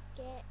have to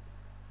get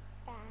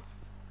back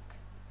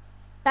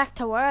back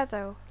to where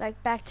though?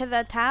 Like back to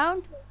the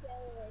town? to the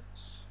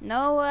village.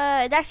 No,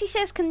 it actually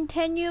says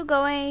continue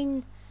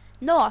going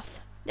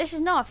north. This is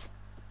north.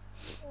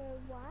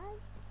 Why?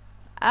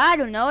 I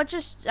don't know.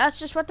 That's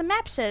just what the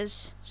map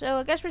says. So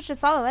I guess we should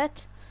follow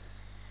it.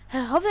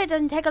 Hopefully it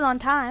doesn't take a long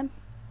time.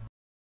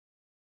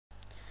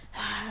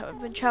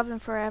 We've been traveling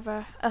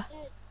forever.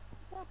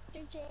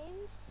 Dr.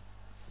 James?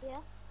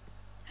 Yeah.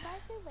 By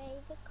the way,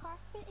 the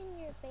carpet in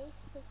your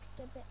base looked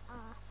a bit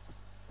off.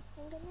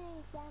 I'm gonna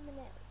examine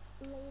it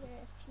later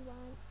if you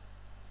want.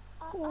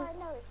 I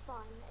know it's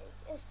fine.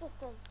 It's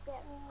just a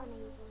bit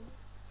uneven.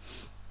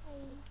 Are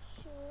you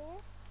sure?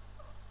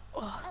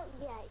 Oh, Oh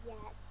yeah.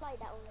 Like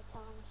that all the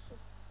time. It's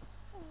just.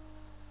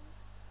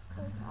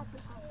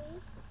 Okay.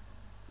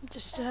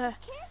 just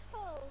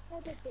Careful! No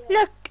big deal.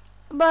 look.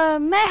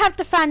 May have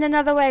to find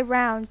another way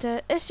round.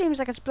 It seems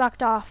like it's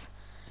blocked off.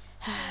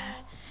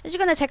 It's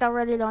gonna take a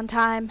really long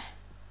time.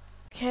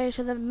 Okay,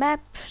 so the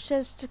map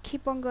says to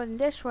keep on going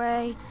this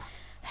way.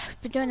 I've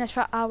been doing this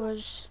for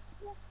hours.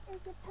 Look,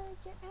 there's a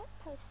pillager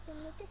outpost in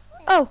the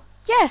distance. Oh,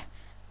 yeah.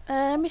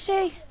 Let me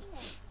see.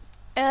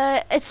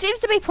 It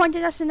seems to be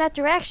pointing us in that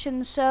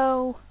direction,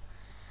 so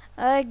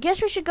I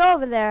guess we should go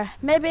over there.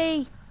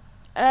 Maybe.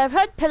 I've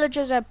heard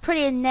pillagers are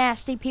pretty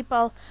nasty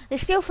people. They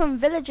steal from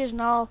villages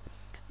and all.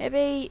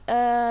 Maybe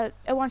it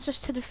wants us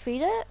to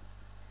defeat it?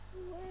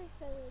 We're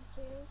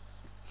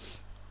villagers.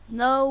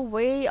 No,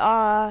 we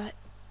are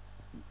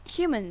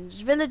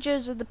humans.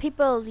 Villagers are the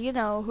people, you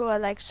know, who are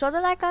like sort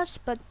of like us,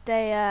 but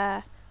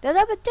they're a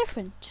little bit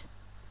different.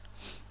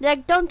 They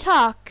like don't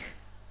talk.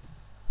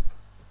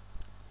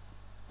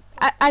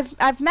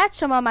 I've met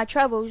some of my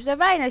troubles. They're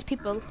very nice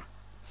people.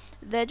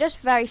 They're just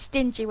very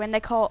stingy when they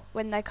come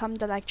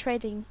to like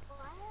trading.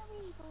 Why are we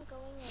even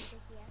going over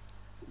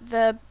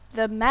here?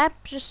 The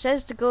map just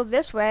says to go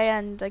this way,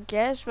 and I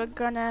guess we're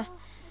gonna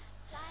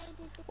So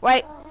excited to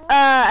wait. go.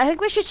 I think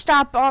we should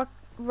stop our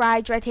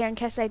ride right here in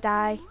case they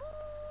die.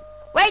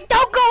 Wait,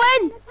 don't go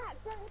in!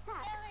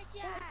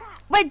 Villager!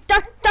 Wait,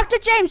 Dr.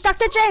 James,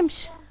 Dr.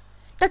 James!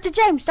 Dr.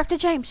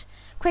 James!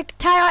 Quick,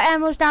 tie our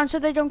animals down so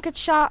they don't get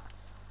shot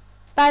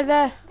by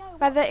the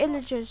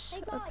villagers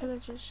Hey, or guys.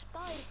 pillagers.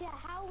 Guys, yeah,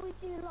 how would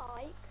you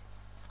like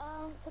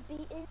to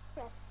be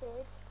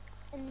interested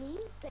in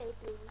these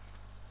babies?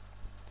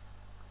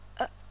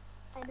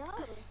 I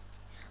know.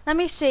 Let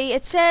me see.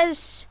 It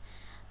says,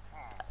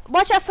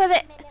 watch out for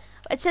the.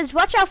 It says,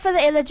 watch out for the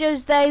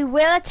villagers. They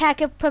will attack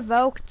if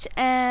provoked,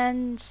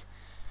 and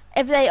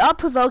If they are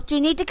provoked,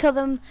 you need to kill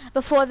them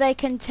before they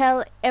can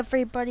tell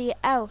everybody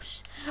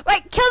else.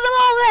 Right, kill them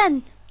all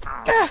then!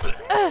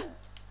 I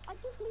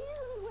just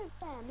reasoned with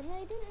them and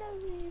they didn't know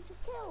who you just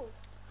killed.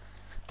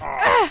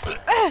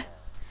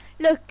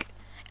 Look,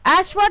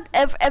 ask what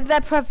if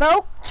they're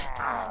provoked.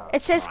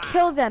 It says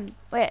kill them.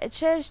 Wait, it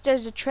says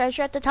there's a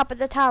treasure at the top of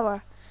the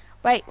tower.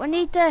 Right, we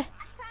need to. I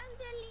found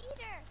the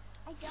leader.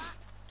 I got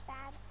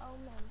bad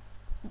omen.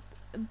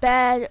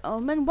 Bad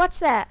omen. What's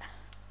that?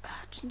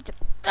 Just need to.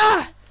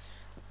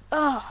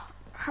 Oh,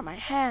 hurt my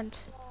hand.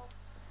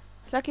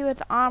 Lucky with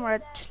the armor,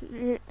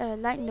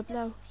 lighten the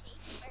blow.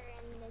 There's paper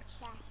in the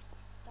chest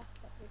stuff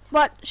at the top.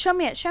 What? Show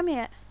me it. Show me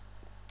it.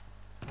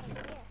 Right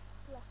here.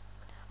 Look.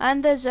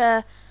 And there's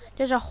a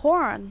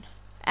horn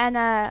and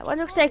what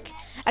looks like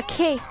a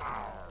key.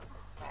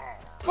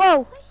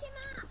 Whoa. Push him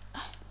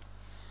up.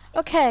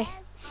 Okay.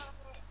 Says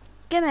on it,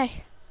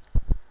 Gimme.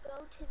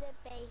 go to the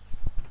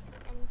base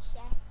and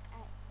check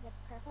at the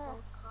purple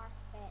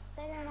carpet.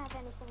 They don't have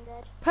anything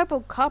good.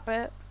 Purple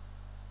carpet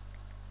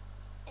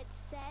It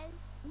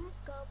says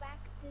go back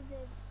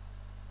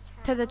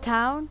to the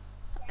town.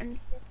 Check and-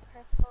 the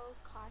purple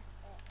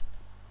carpet.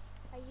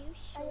 Are you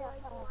sure yeah.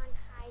 you aren't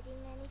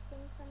hiding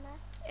anything from us?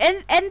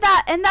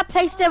 In that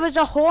place there was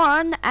a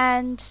horn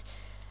and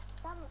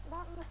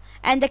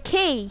That a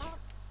key.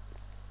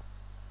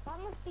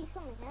 must be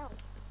something else.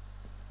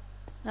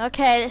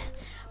 Okay,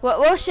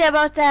 we'll see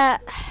about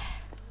that.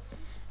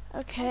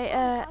 Okay,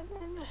 I've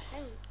known my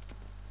parents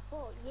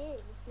for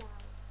years now.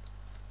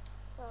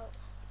 But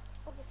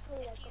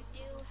obviously If you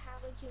do, how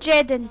would you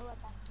Jaden. know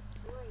about the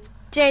story?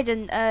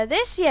 Jaden,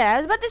 this, yeah, I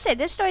was about to say,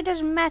 this story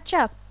doesn't match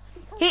up.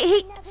 because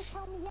He- they never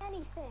told me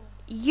anything.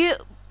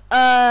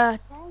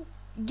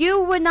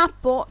 You were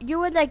not born, you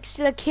were like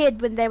still a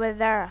kid when they were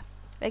there.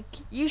 Like,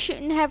 you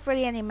shouldn't have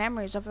really any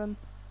memories of them.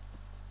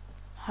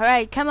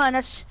 Alright, come on,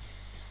 let's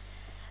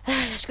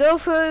go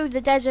through the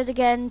desert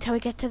again till we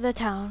get to the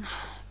town.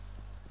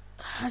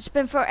 It's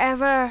been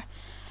forever.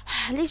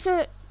 At least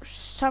we're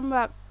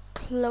somewhat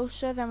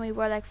closer than we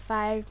were like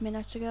 5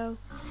 minutes ago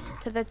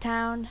to the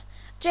town.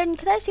 Jen,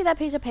 could I see that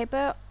piece of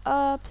paper,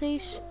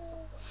 please?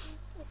 If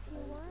you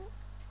want.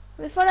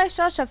 I thought I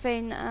saw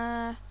something.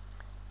 Let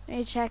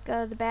me check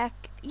the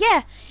back.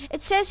 Yeah,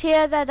 it says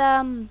here that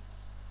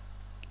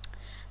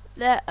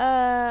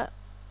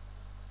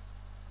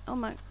oh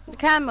my, the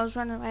camera's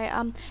running away.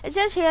 It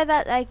says here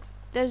that like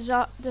there's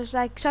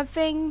like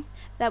something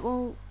that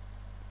we'll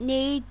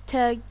need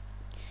to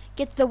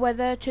get the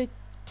weather to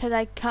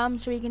like come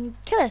so we can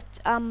kill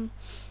it.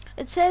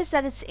 It says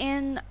that it's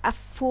in a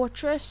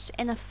fortress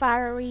in a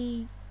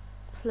fiery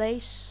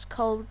place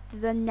called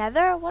the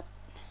Nether. What?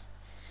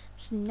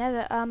 It's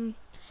Nether.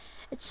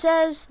 It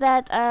says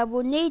that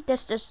we'll need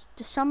this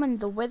to summon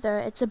the Wither.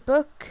 It's a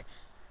book,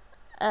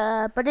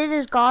 but it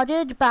is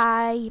guarded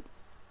by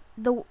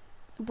the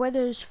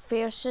Wither's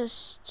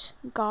fiercest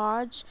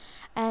guards,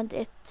 and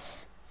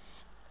it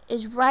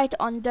is right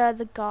under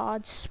the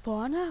guard's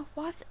spawner.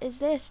 What is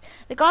this?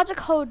 The guards are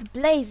called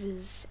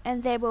Blazes,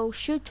 and they will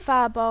shoot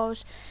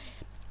fireballs.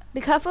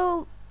 Be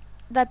careful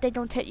that they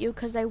don't hit you,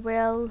 because they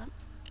will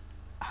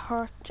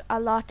hurt a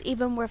lot,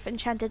 even with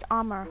enchanted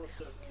armor.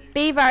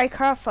 Be very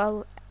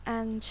careful,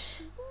 and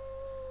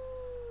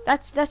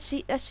that's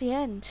the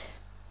end.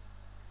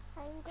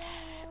 I'm going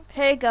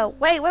Here you go.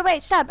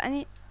 Wait, stop. I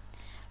need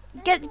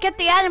get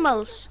the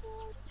animals.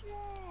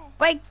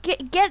 Wait,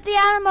 get the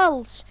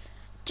animals.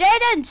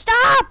 Jaden,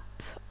 stop!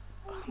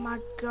 Oh my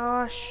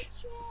gosh.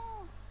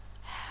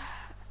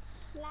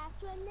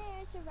 Last one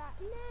there's a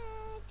rotten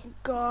egg.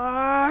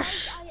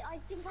 Gosh. I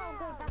think I'll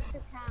go back to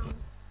town.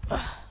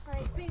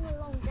 It's been a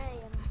long day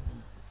and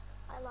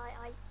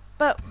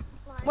But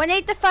we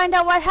need to find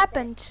out what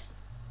happened.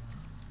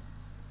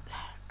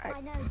 I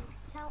know.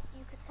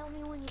 You could tell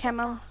me when you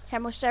Camel, get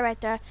Camel, stay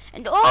right there.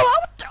 And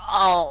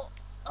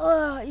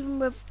even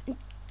with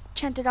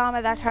enchanted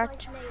armor that back.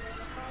 hurt. Like later,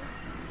 okay?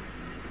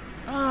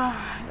 Oh,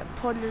 the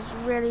portal is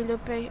really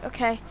loopy.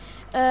 Okay.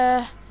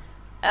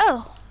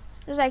 Oh,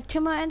 there's like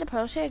 2 more ender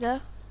pearls. Here you go.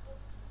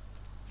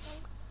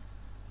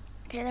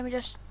 Okay, let me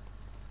just.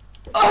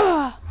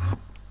 Oh,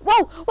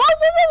 whoa!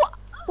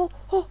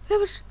 Oh, that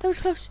was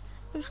close.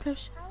 That was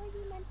close. How are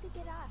you meant to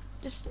get up?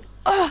 Just.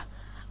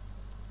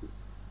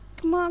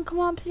 Come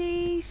on,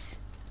 please.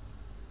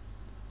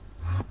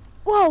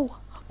 Whoa!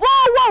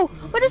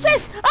 What is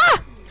this?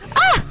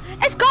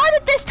 It's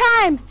guarded this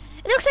time.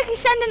 It looks like he's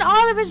sending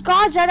all of his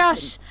guards at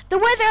us. The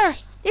Wither.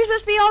 These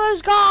must be all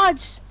those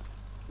guards.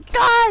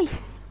 Die!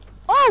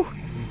 Oh!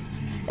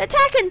 They're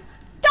attacking!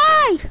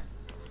 Die!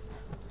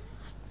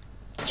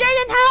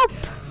 Jaden, help!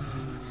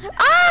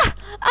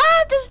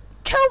 There's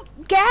 2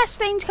 gas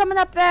things coming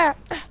up there.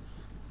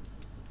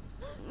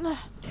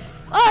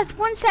 Oh,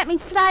 one set me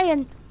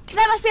flying.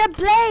 That must be a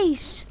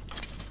blaze.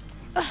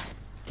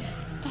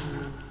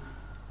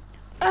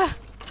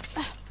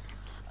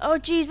 Oh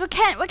jeez, we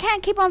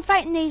can't keep on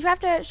fighting these. We have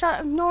to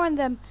start ignoring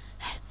them.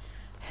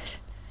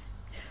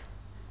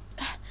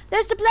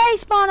 There's the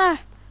blaze spawner.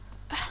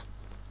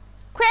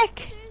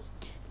 Quick, There's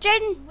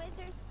Jaden.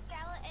 wizard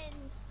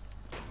skeletons.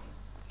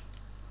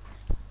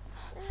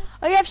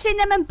 Oh yeah, I've seen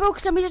them in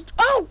books and we just...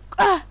 Oh!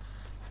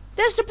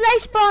 There's the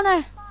blaze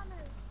spawner!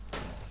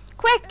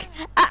 Quick!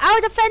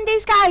 I'll defend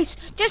these guys!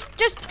 Just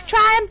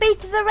try and beat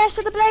the rest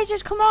of the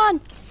blazers, come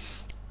on!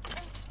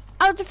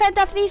 I'll defend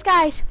off these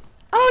guys.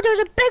 Oh, there was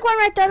a big one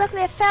right there, look,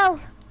 they fell.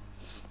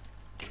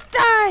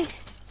 Die!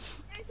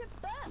 There's a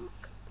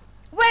book.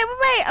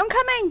 Wait, I'm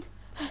coming!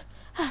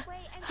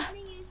 Wait, I'm gonna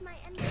use my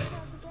ender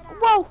pearl to get out.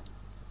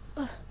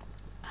 Whoa!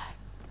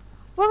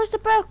 Where was the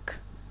book?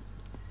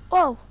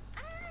 Whoa.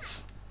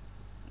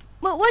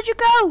 Ah, Where'd you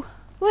go?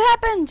 What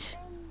happened?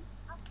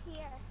 up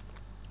here.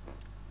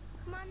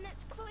 Come on,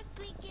 let's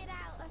quickly get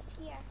out of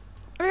here.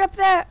 Right up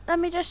there. Let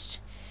me just...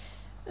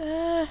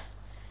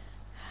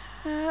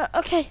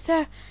 okay,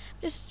 there.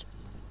 Just...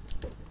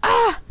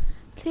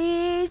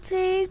 Please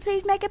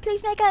make it,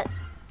 please make it.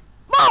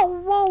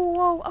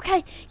 Whoa.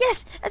 Okay,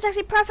 yes, that's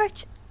actually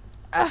perfect.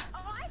 Oh,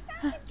 I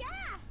found the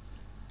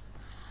gas.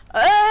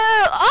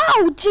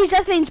 Oh, jeez,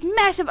 that thing's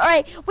massive. All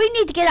right, we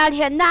need to get out of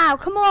here now.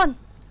 Come on.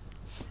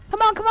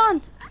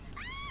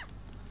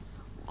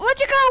 Where'd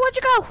you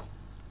go? Help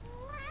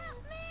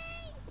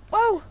me.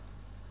 Whoa.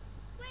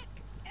 Quick.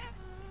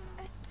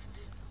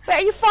 Wait,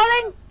 are you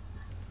falling?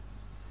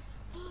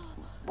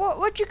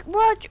 Where'd you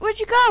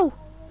go?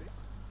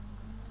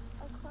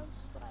 A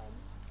close one.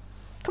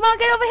 Come on,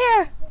 get over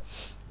here.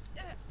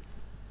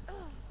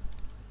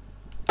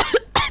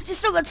 There's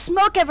still got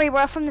smoke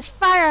everywhere from this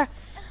fire.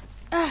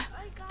 I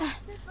got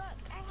the book.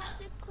 I have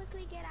to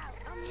quickly get out.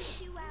 I'll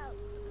meet you out.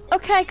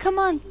 Okay, come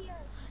on. Here.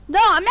 No,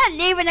 I'm not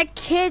leaving a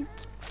kid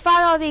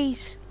fight all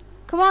these.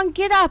 Come on,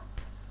 get up.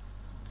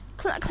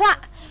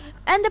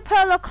 Ender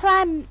pearl will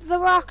climb the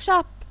rocks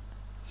up.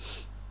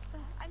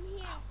 I'm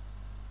here.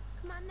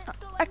 Come on, let's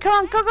go. Come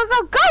on, go.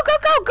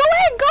 Go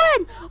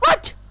in.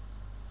 What?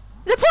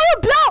 The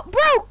portal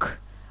broke.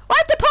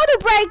 Why'd the portal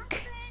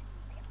break?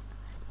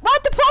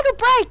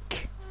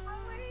 I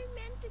wasn't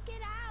meant to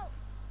get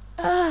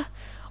out.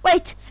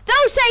 Wait,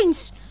 those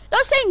things,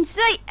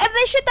 if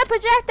they shoot the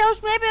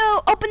projectiles, maybe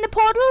it'll open the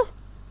portal.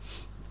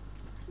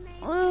 Maybe.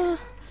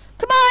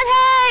 Come on,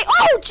 hey!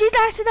 Oh, jeez,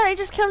 I accidentally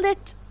just killed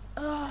it.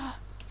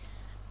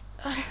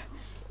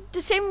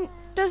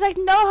 There's like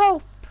no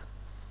hope.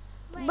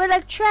 Wait, We're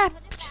like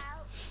trapped.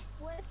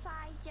 What if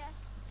I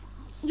just...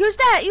 Use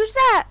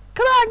that.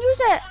 Come on,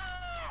 use it.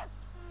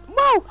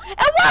 Whoa,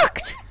 it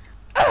worked.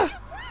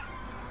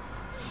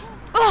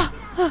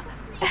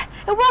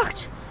 It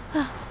worked.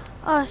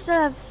 Oh,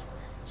 still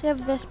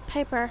have this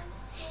paper.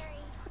 Scary.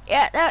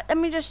 Yeah, let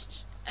me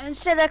just,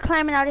 instead of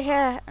climbing out of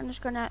here, I'm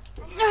just gonna...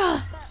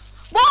 Whoa,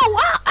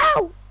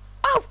 ow,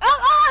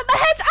 my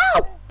head's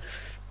out!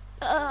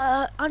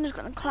 I'm just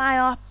gonna climb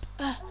up.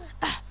 I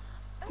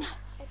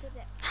did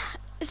it.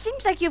 It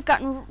seems like you've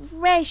gotten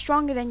way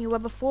stronger than you were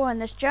before in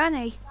this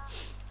journey.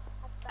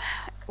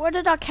 Where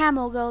did our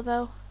camel go,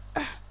 though?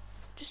 Wait,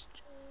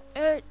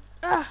 where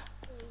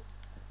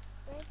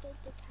did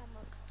the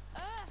camel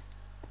go?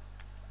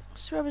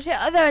 So where was it?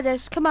 Oh, there it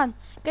is. Come on,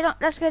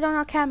 let's get on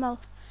our camel.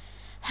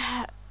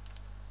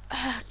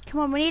 Come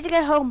on, we need to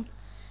get home.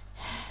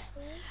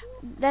 Where is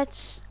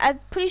it? I'm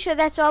pretty sure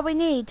that's all we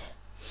need.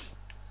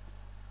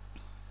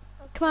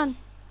 Come on.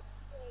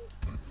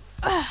 Wait.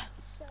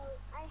 So,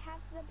 I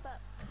have the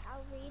book.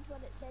 I'll read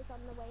what it says on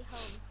the way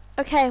home.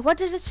 Okay, what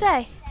does it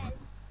say? It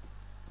says,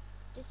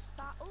 to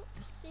start...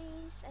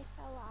 Oopsies, I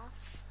fell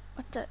off.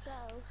 What the? So,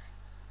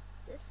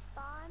 to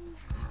spawn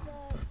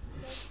the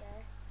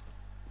wizard,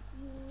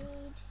 you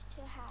need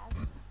to have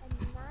a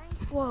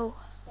nice Whoa.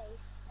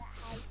 space that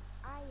has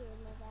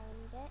iron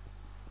around it,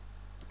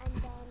 and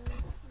then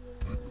you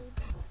need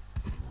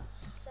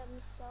some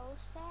soul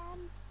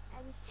sand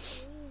and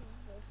 3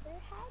 river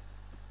heads.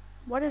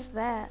 What is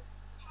that?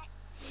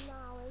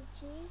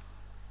 Technology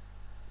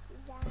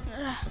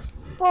Ugh.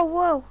 that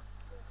Whoa.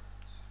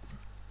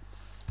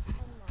 and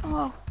that.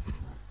 Oh.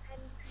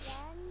 And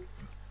then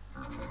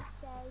it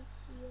says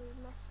you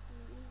must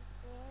be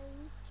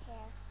very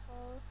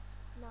careful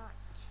not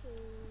to...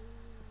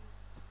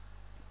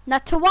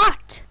 Not to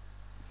what?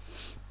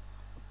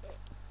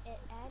 It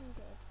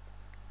ended.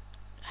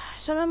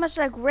 Someone must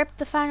like rip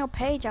the final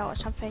page out or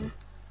something.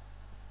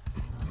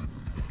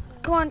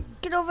 Come on,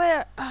 get over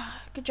here.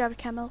 Good job,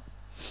 Camel.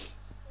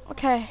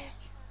 Okay.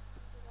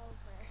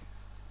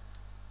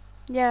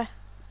 Yeah.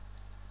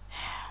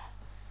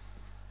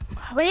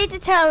 We need to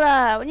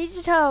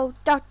tell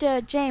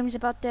Dr. James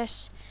about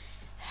this.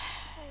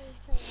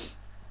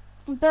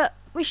 But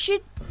we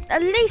should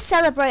at least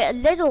celebrate a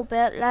little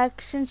bit,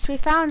 like since we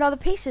found all the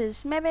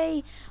pieces.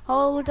 Maybe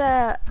hold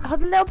a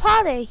little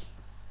party.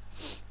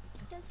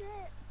 Does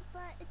it?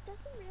 But it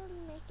doesn't really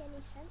make any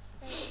sense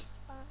to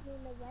spawn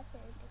in the weather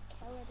to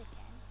kill it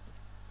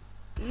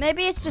again.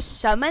 Maybe it's to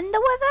summon the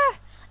weather,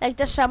 like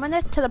to summon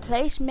it to the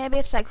place. Maybe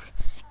it's like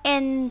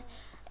in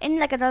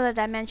like another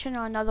dimension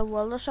or another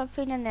world or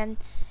something, and then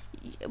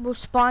we'll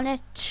spawn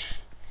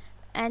it,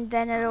 and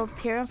then it'll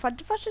appear in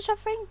front of us or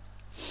something.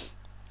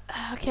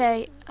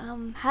 Okay,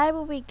 how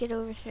will we get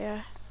over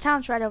here?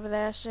 Town's right over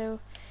there, so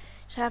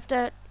I have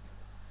to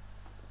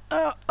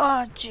Oh,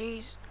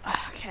 jeez.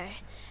 Okay.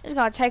 It's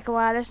gonna take a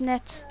while, isn't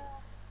it?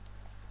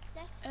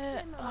 Let's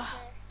swim over.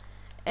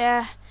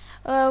 Yeah.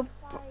 Sky,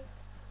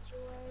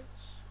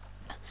 George.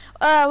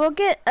 We'll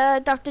get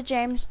Dr.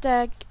 James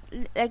to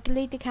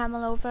lead the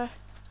camel over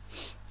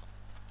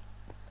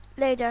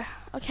later.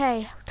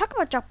 Okay. Talk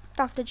about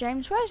Dr.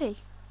 James. Where is he?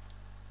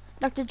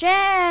 Dr.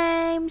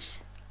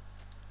 James.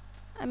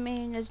 I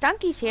mean, his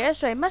donkey's here,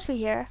 so he must be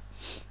here.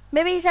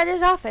 Maybe he's at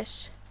his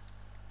office.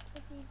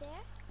 Is he there?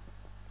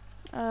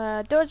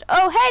 Oh,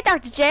 hey,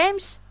 Dr.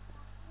 James.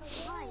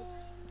 Hi.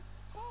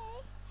 Hey,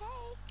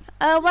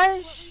 hey.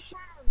 Where's...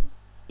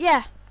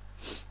 Yeah.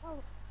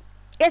 Oh,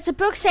 It's a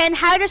book saying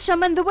how to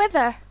summon the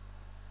wither.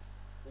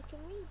 You can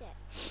read it.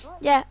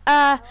 Yeah,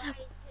 Alright,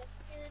 just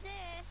do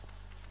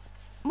this.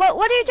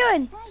 what are you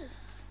doing?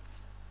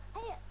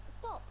 hey,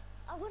 stop!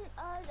 I wouldn't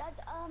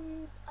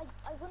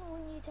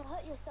want you to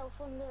hurt yourself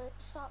on the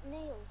sharp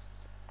nails.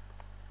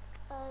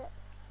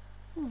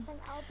 Listen,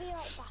 I'll be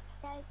right back,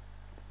 okay?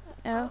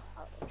 Oh,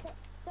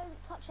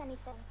 Don't touch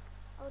anything.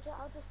 I'll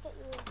just get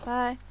you.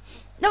 bye.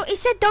 No, he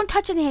said don't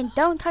touch anything.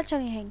 Don't touch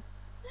anything.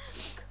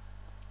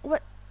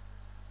 What?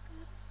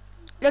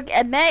 Look,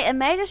 it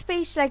may just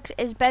be like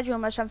his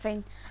bedroom or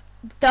something.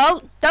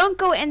 Don't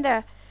go in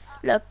there.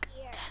 Look,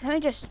 Here. let me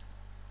just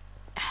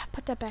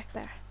put that back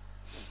there.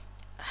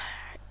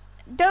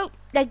 Don't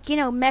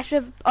mess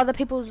with other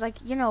people's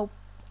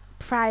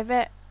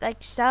private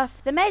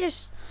stuff. They may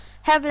just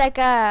have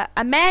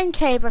a man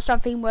cave or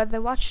something where they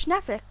watch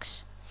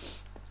Netflix.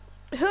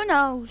 Who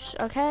knows?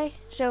 Okay,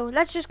 so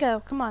let's just go.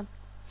 Come on.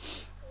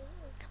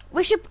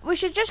 We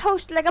should just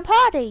host a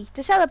party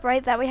to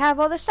celebrate that we have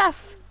all the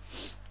stuff.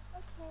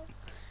 Okay.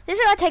 This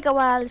is gonna take a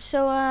while,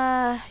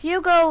 so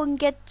you go and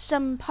get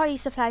some party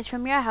supplies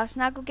from your house,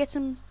 and I'll go get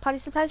some party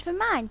supplies from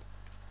mine.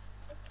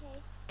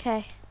 Okay.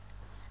 Okay,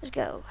 let's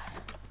go.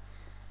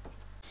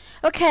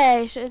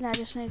 Okay, so now I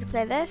just need to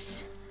play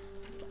this.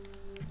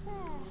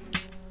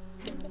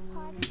 The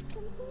party's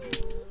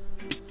complete.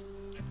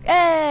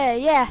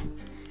 Yeah.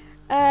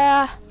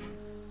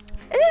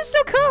 This is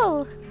so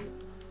cool.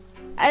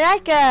 I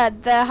like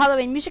the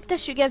Halloween music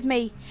that you give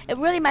me. It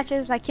really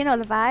matches, the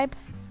vibe.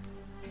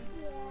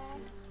 Yeah.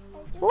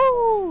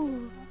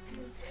 Woo!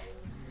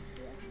 James was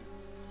here.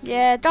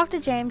 Yeah, Dr.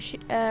 James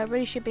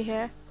really should be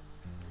here.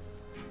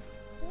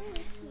 Where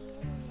is he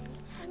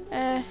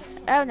anyway?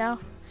 I don't know.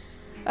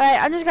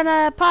 Alright, I'm just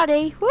gonna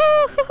party.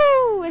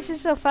 Woo-hoo-hoo! This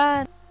is so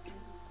fun.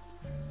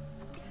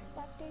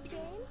 Dr.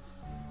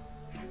 James?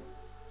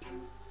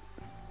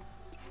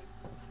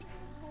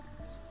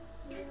 That's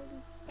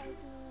really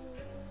bugging me.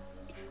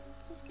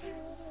 Just a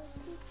little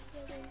peek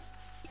really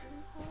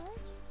hard.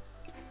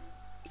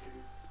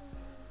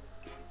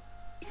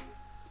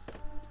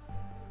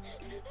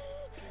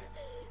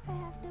 I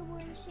have to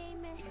warn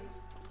Seamus.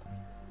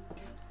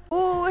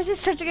 Ooh, this is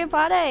such a good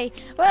party.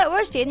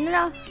 Where's Jaden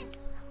now?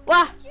 Seamus!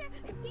 What?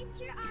 Get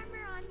your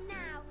armor on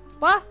now.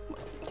 What?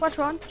 What's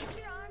wrong? Get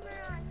your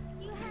armor on.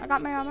 You have I got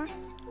to my see armor.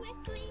 this.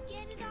 Quickly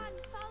get it on.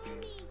 Follow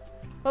me.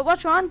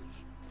 What's wrong?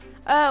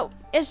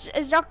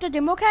 Is Dr.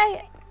 Doom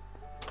okay?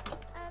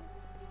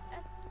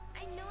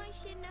 I know I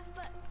shouldn't have,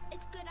 but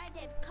it's good I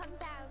did. Come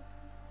down.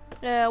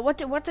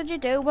 What did you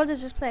do? What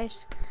is this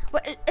place?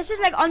 This is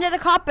under the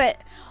carpet.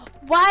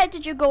 Why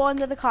did you go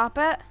under the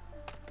carpet?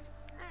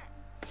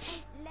 I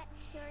let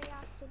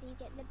curiosity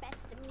get the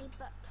best of me,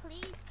 but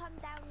please come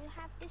down. You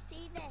have to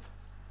see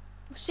this.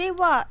 See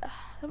what?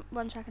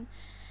 1 second.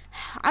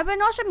 I've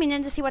been also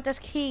meaning to see what this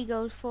key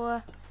goes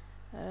for.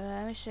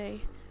 Let me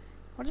see.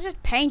 What is this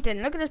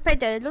painting? Look at this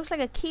painting. It looks like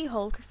a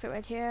keyhole could fit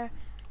right here.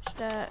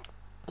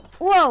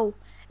 Whoa!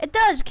 It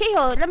does!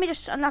 Keyhole! Let me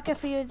just unlock it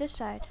for you this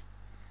side.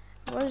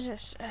 What is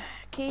this?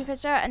 Key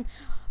fits there, and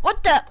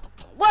what the?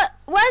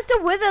 Where's the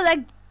wither like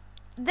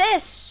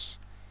this?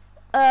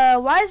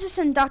 Why is this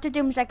in Dr.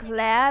 Doom's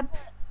lab?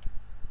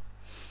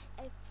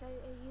 If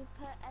you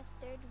put a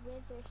third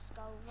wither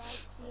skull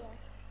right here,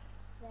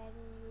 then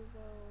you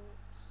will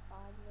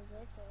spawn the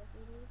wither.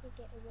 We need to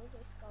get a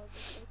wither skull to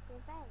take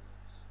revenge.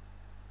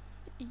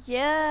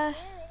 Yeah.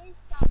 Where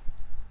is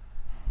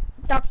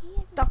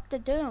Dr.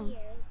 Doom. Here,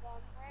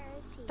 then where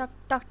is he?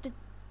 Dr.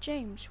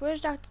 James. Where's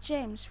Dr.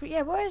 James?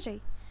 Yeah, where is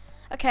he?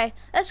 Okay,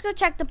 let's go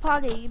check the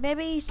party.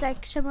 Maybe he's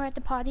somewhere at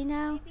the party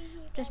now. Maybe he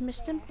Just went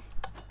missed there. him.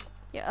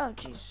 Yeah. Oh,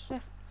 jeez. I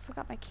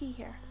forgot my key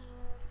here.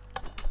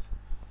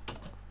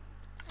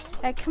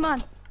 Hey, come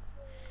on.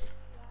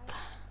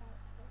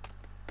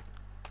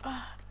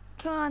 Come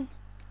on.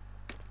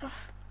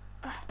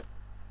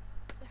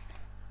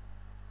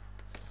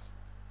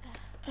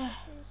 This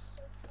is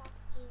so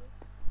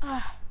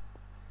shocking.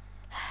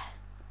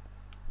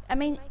 I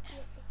mean, Might be at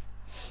the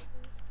party.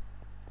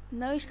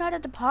 no, he's not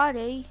at the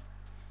party.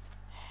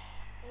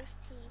 Where's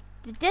T?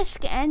 The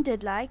disc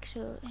ended,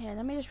 so here,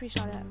 let me just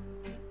restart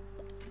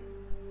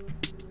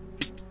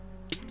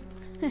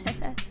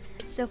it.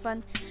 So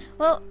fun.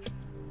 Well,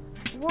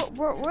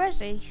 where is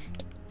he?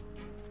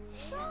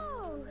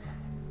 No!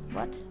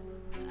 What?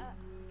 Where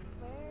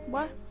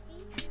What? is he?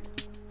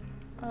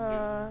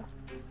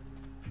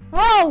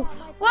 Whoa!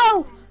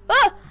 Whoa!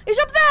 Ah!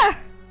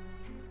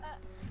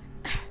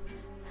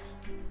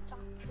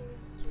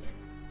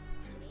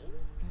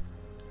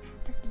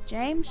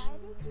 James? Why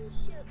did you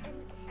shoot an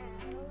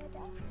arrow at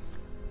us?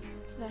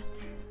 That.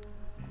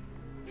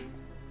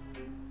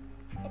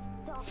 It's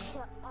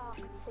Dr.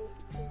 Arctooth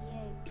to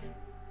you.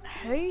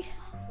 Who? You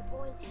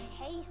always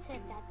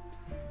hated that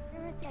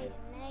irritating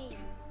name.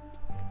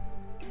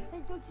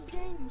 Hey, Dr.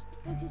 James!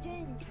 Dr.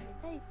 James!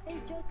 Hey,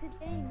 Dr.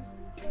 James!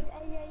 Hey.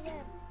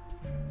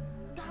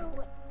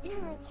 No,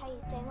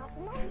 irritating. That's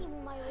not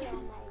even my real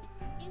name.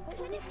 You But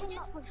could you have came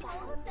just up with that.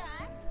 told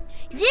us.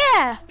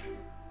 Yeah!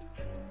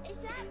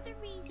 Is that the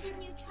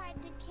reason you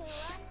tried to kill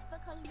us?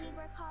 Because we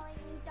were calling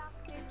you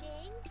Dr.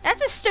 James?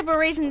 That's a stupid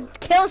reason to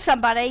kill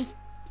somebody.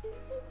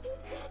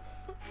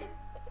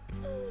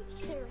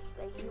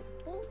 Seriously, you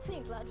all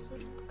think that's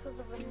just because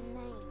of a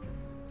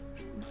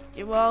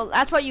name. Well,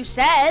 that's what you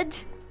said.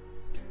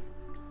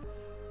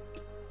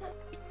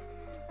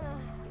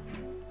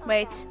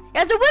 Wait. Okay. He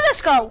has the wither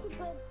skull. This is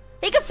the-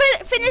 He can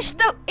finish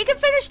the. He can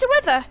finish the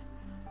wither.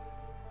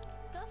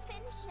 Go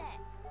finish it.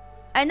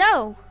 I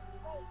know.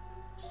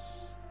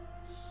 Shh.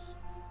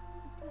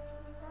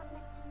 He's not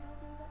meant to know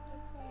that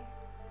you're there.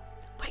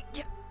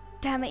 Wait.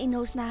 Damn it! He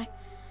knows now.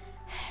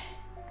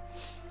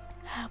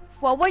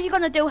 Well, what are you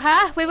gonna do,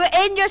 huh? We were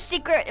in your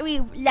secret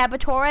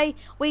laboratory.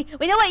 We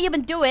know what you've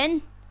been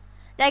doing.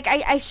 Like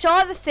I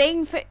saw the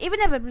thing for, even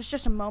if it was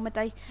just a moment.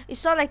 I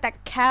saw like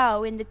that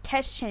cow in the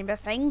test chamber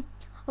thing.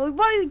 Well,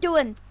 what are you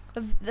doing?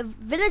 The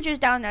villagers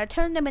down there,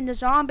 turning them into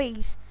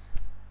zombies.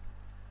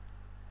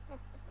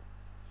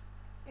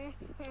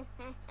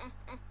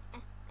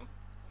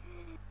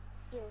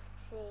 You'll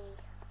see.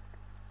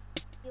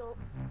 You'll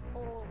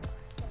all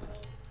see.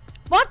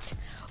 What?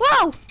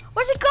 Whoa!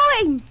 Where's it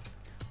going?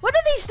 What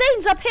are these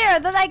things up here?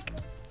 They're like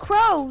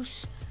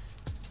crows.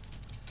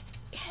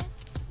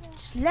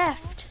 It's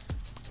left.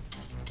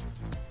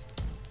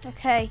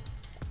 Okay.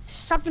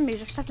 Stop the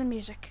music. Stop the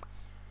music.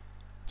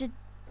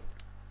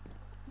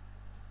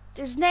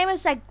 His name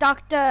is like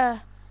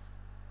Dr.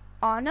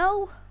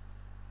 Ono?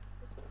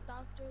 It's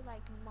Dr.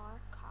 like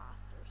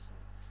Markoth or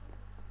something.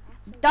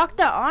 That's a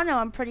Dr. Ono,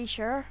 I'm pretty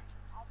sure.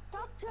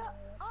 Dr.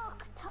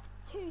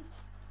 Arctooth.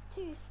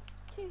 Tooth.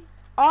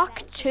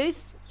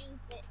 Arctooth.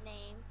 stupid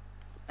name.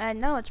 I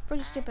know, it's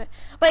pretty stupid.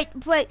 Wait.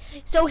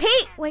 So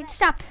wait,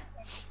 stop.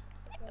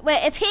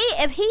 Wait, if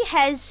he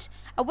has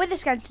a wither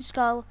skeleton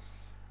skull,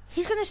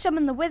 he's gonna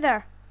summon the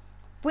wither.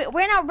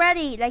 We're not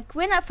ready. Like,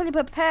 we're not fully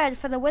prepared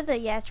for the wither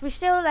yet. We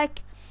still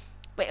like,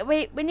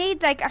 we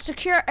need like a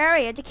secure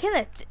area to kill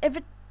it. If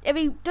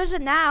he does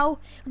it now,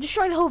 we'll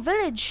destroy the whole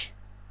village.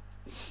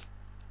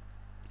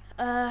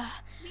 We have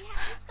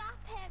to stop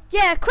him.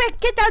 Yeah, quick,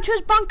 get down to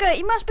his bunker.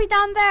 He must be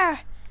down there.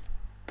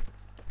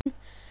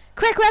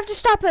 Quick, we have to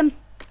stop him.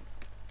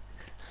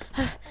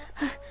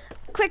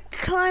 Quick,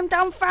 climb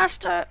down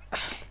faster. We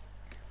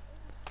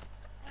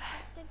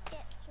have to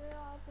get through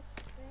all the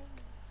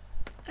strings.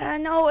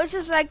 No, it's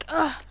just like,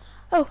 oh.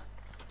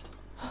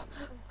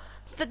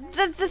 The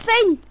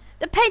thing,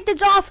 the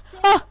painted's off.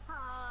 Oh,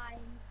 Time.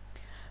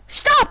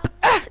 stop.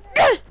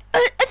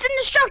 It's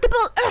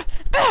indestructible.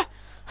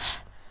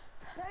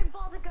 Don't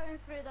bother going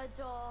through the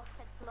door.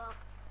 It's locked.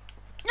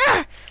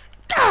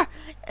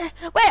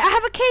 Wait, I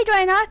have a key, do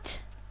I not?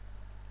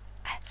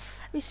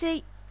 Let me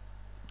see.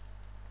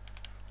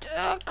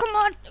 Come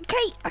on,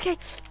 okay.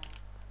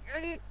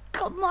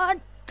 Come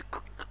on.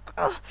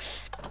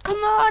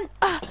 Come on.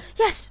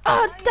 Yes.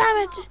 Oh, damn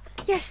it.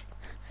 Yes.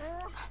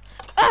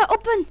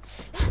 Open.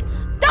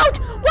 Don't.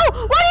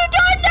 Whoa, what are you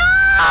doing?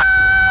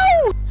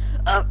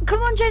 No!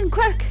 Come on, Jen,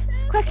 quick.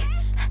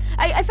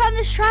 I found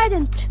this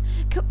trident.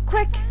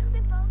 Quick. Time to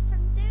go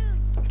from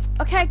Doom.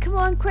 Okay, come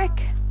on,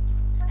 quick.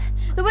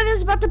 The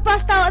wither's about to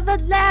bust out of the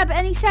lab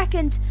any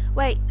second.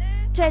 Wait,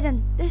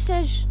 Jaden, this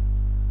says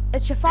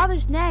it's your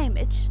father's name.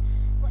 It's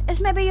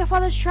maybe your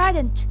father's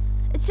trident.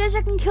 It says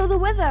I can kill the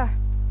wither.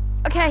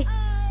 Okay,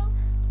 Oh.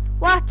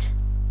 what?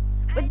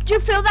 Did you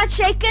feel that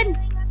shaking?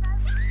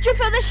 Did you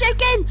feel the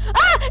shaking?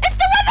 Ah, it's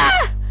the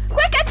wither!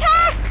 Quick,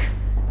 attack!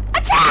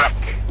 Attack!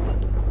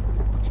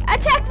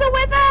 Attack the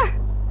wither!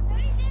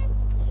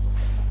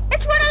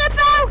 It's running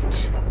about!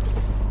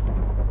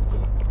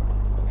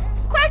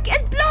 Quick,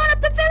 it's blowing up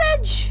the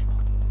village!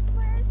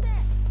 Where is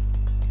it?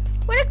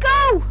 Where'd it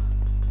go?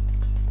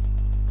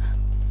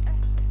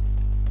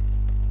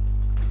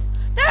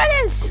 There it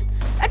is!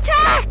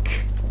 Attack!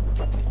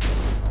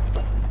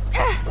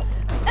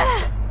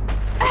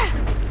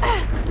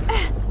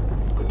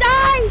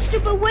 Die,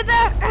 stupid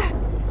wither!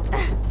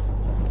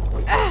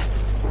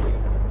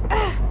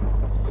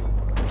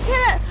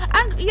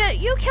 Kill it!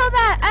 You kill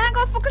that, and I'm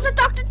gonna focus on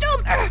Dr.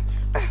 Doom!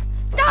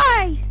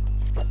 Die!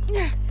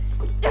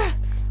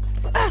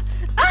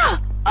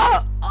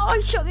 Oh,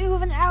 he shot me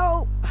with an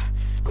arrow!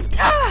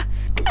 Die!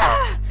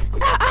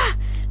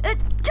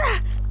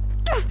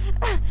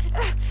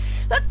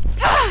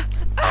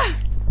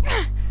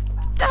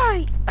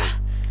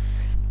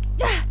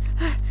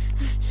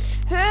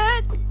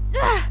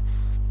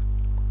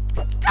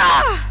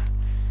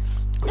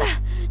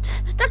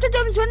 Dr.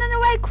 Doom's running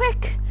away,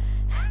 quick!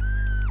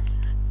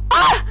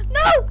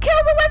 No!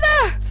 Kill the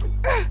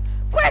wither!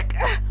 Quick!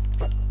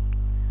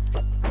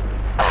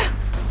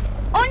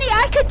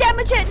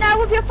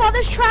 up your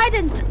father's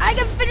trident. I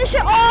can finish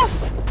it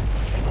off.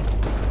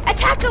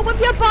 Attack it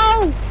with your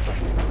bow.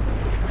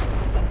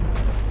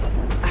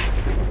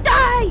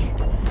 Die!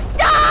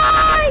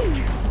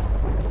 Die!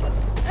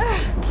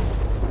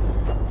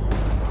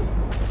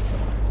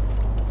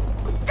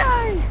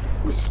 Die!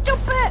 You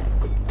stupid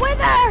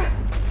wither!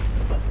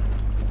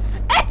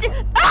 Get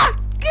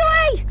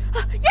away!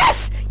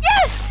 Yes!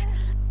 Yes!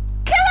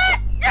 Kill it!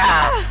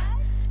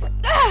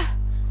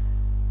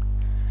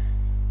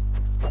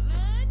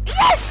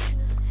 Yes!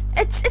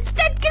 It's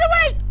dead! Get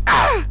away!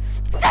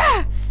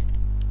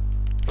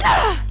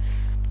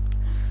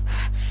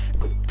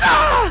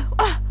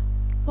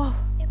 Whoa.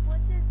 It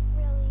wasn't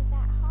really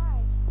that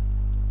hard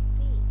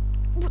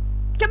to defeat.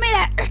 Give me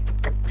that!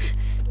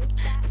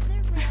 Was that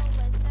the real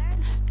wizard?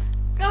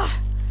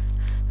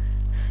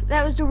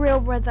 That was the real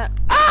wither.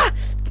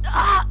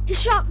 He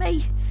shot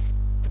me!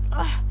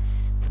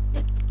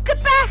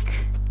 Get back!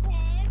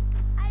 Him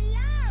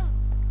alone!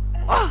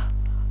 Oh.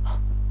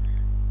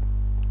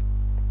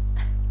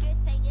 Good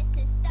thing this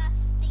is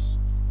dusty.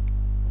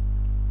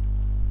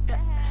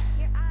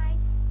 Your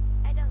eyes.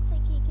 I don't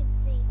think he can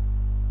see.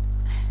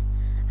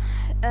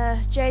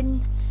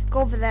 Jaden,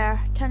 go over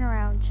there. Turn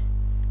around.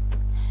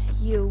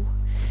 You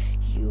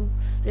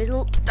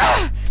little...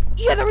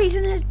 You're the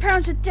reason his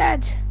parents are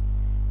dead!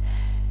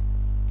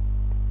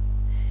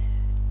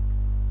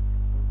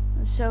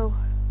 And so,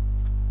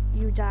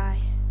 you die.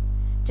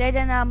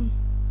 Jaden,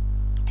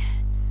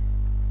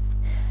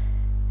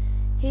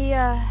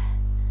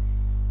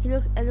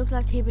 it looked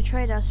like he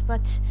betrayed us,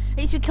 but at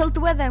least we killed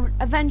the wither and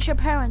avenged your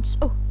parents.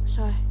 Oh,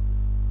 sorry.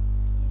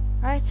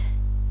 Right?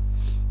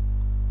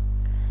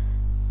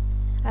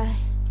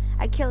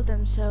 I killed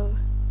him, so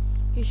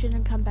you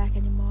shouldn't come back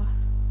anymore.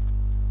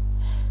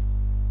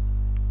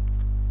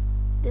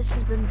 This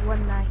has been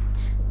one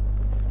night.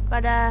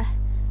 But,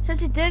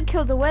 since you did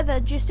kill the wither,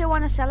 do you still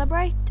want to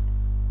celebrate?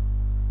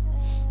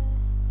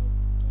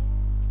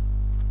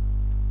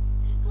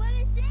 What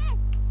is this?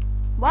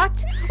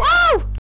 What? Whoa!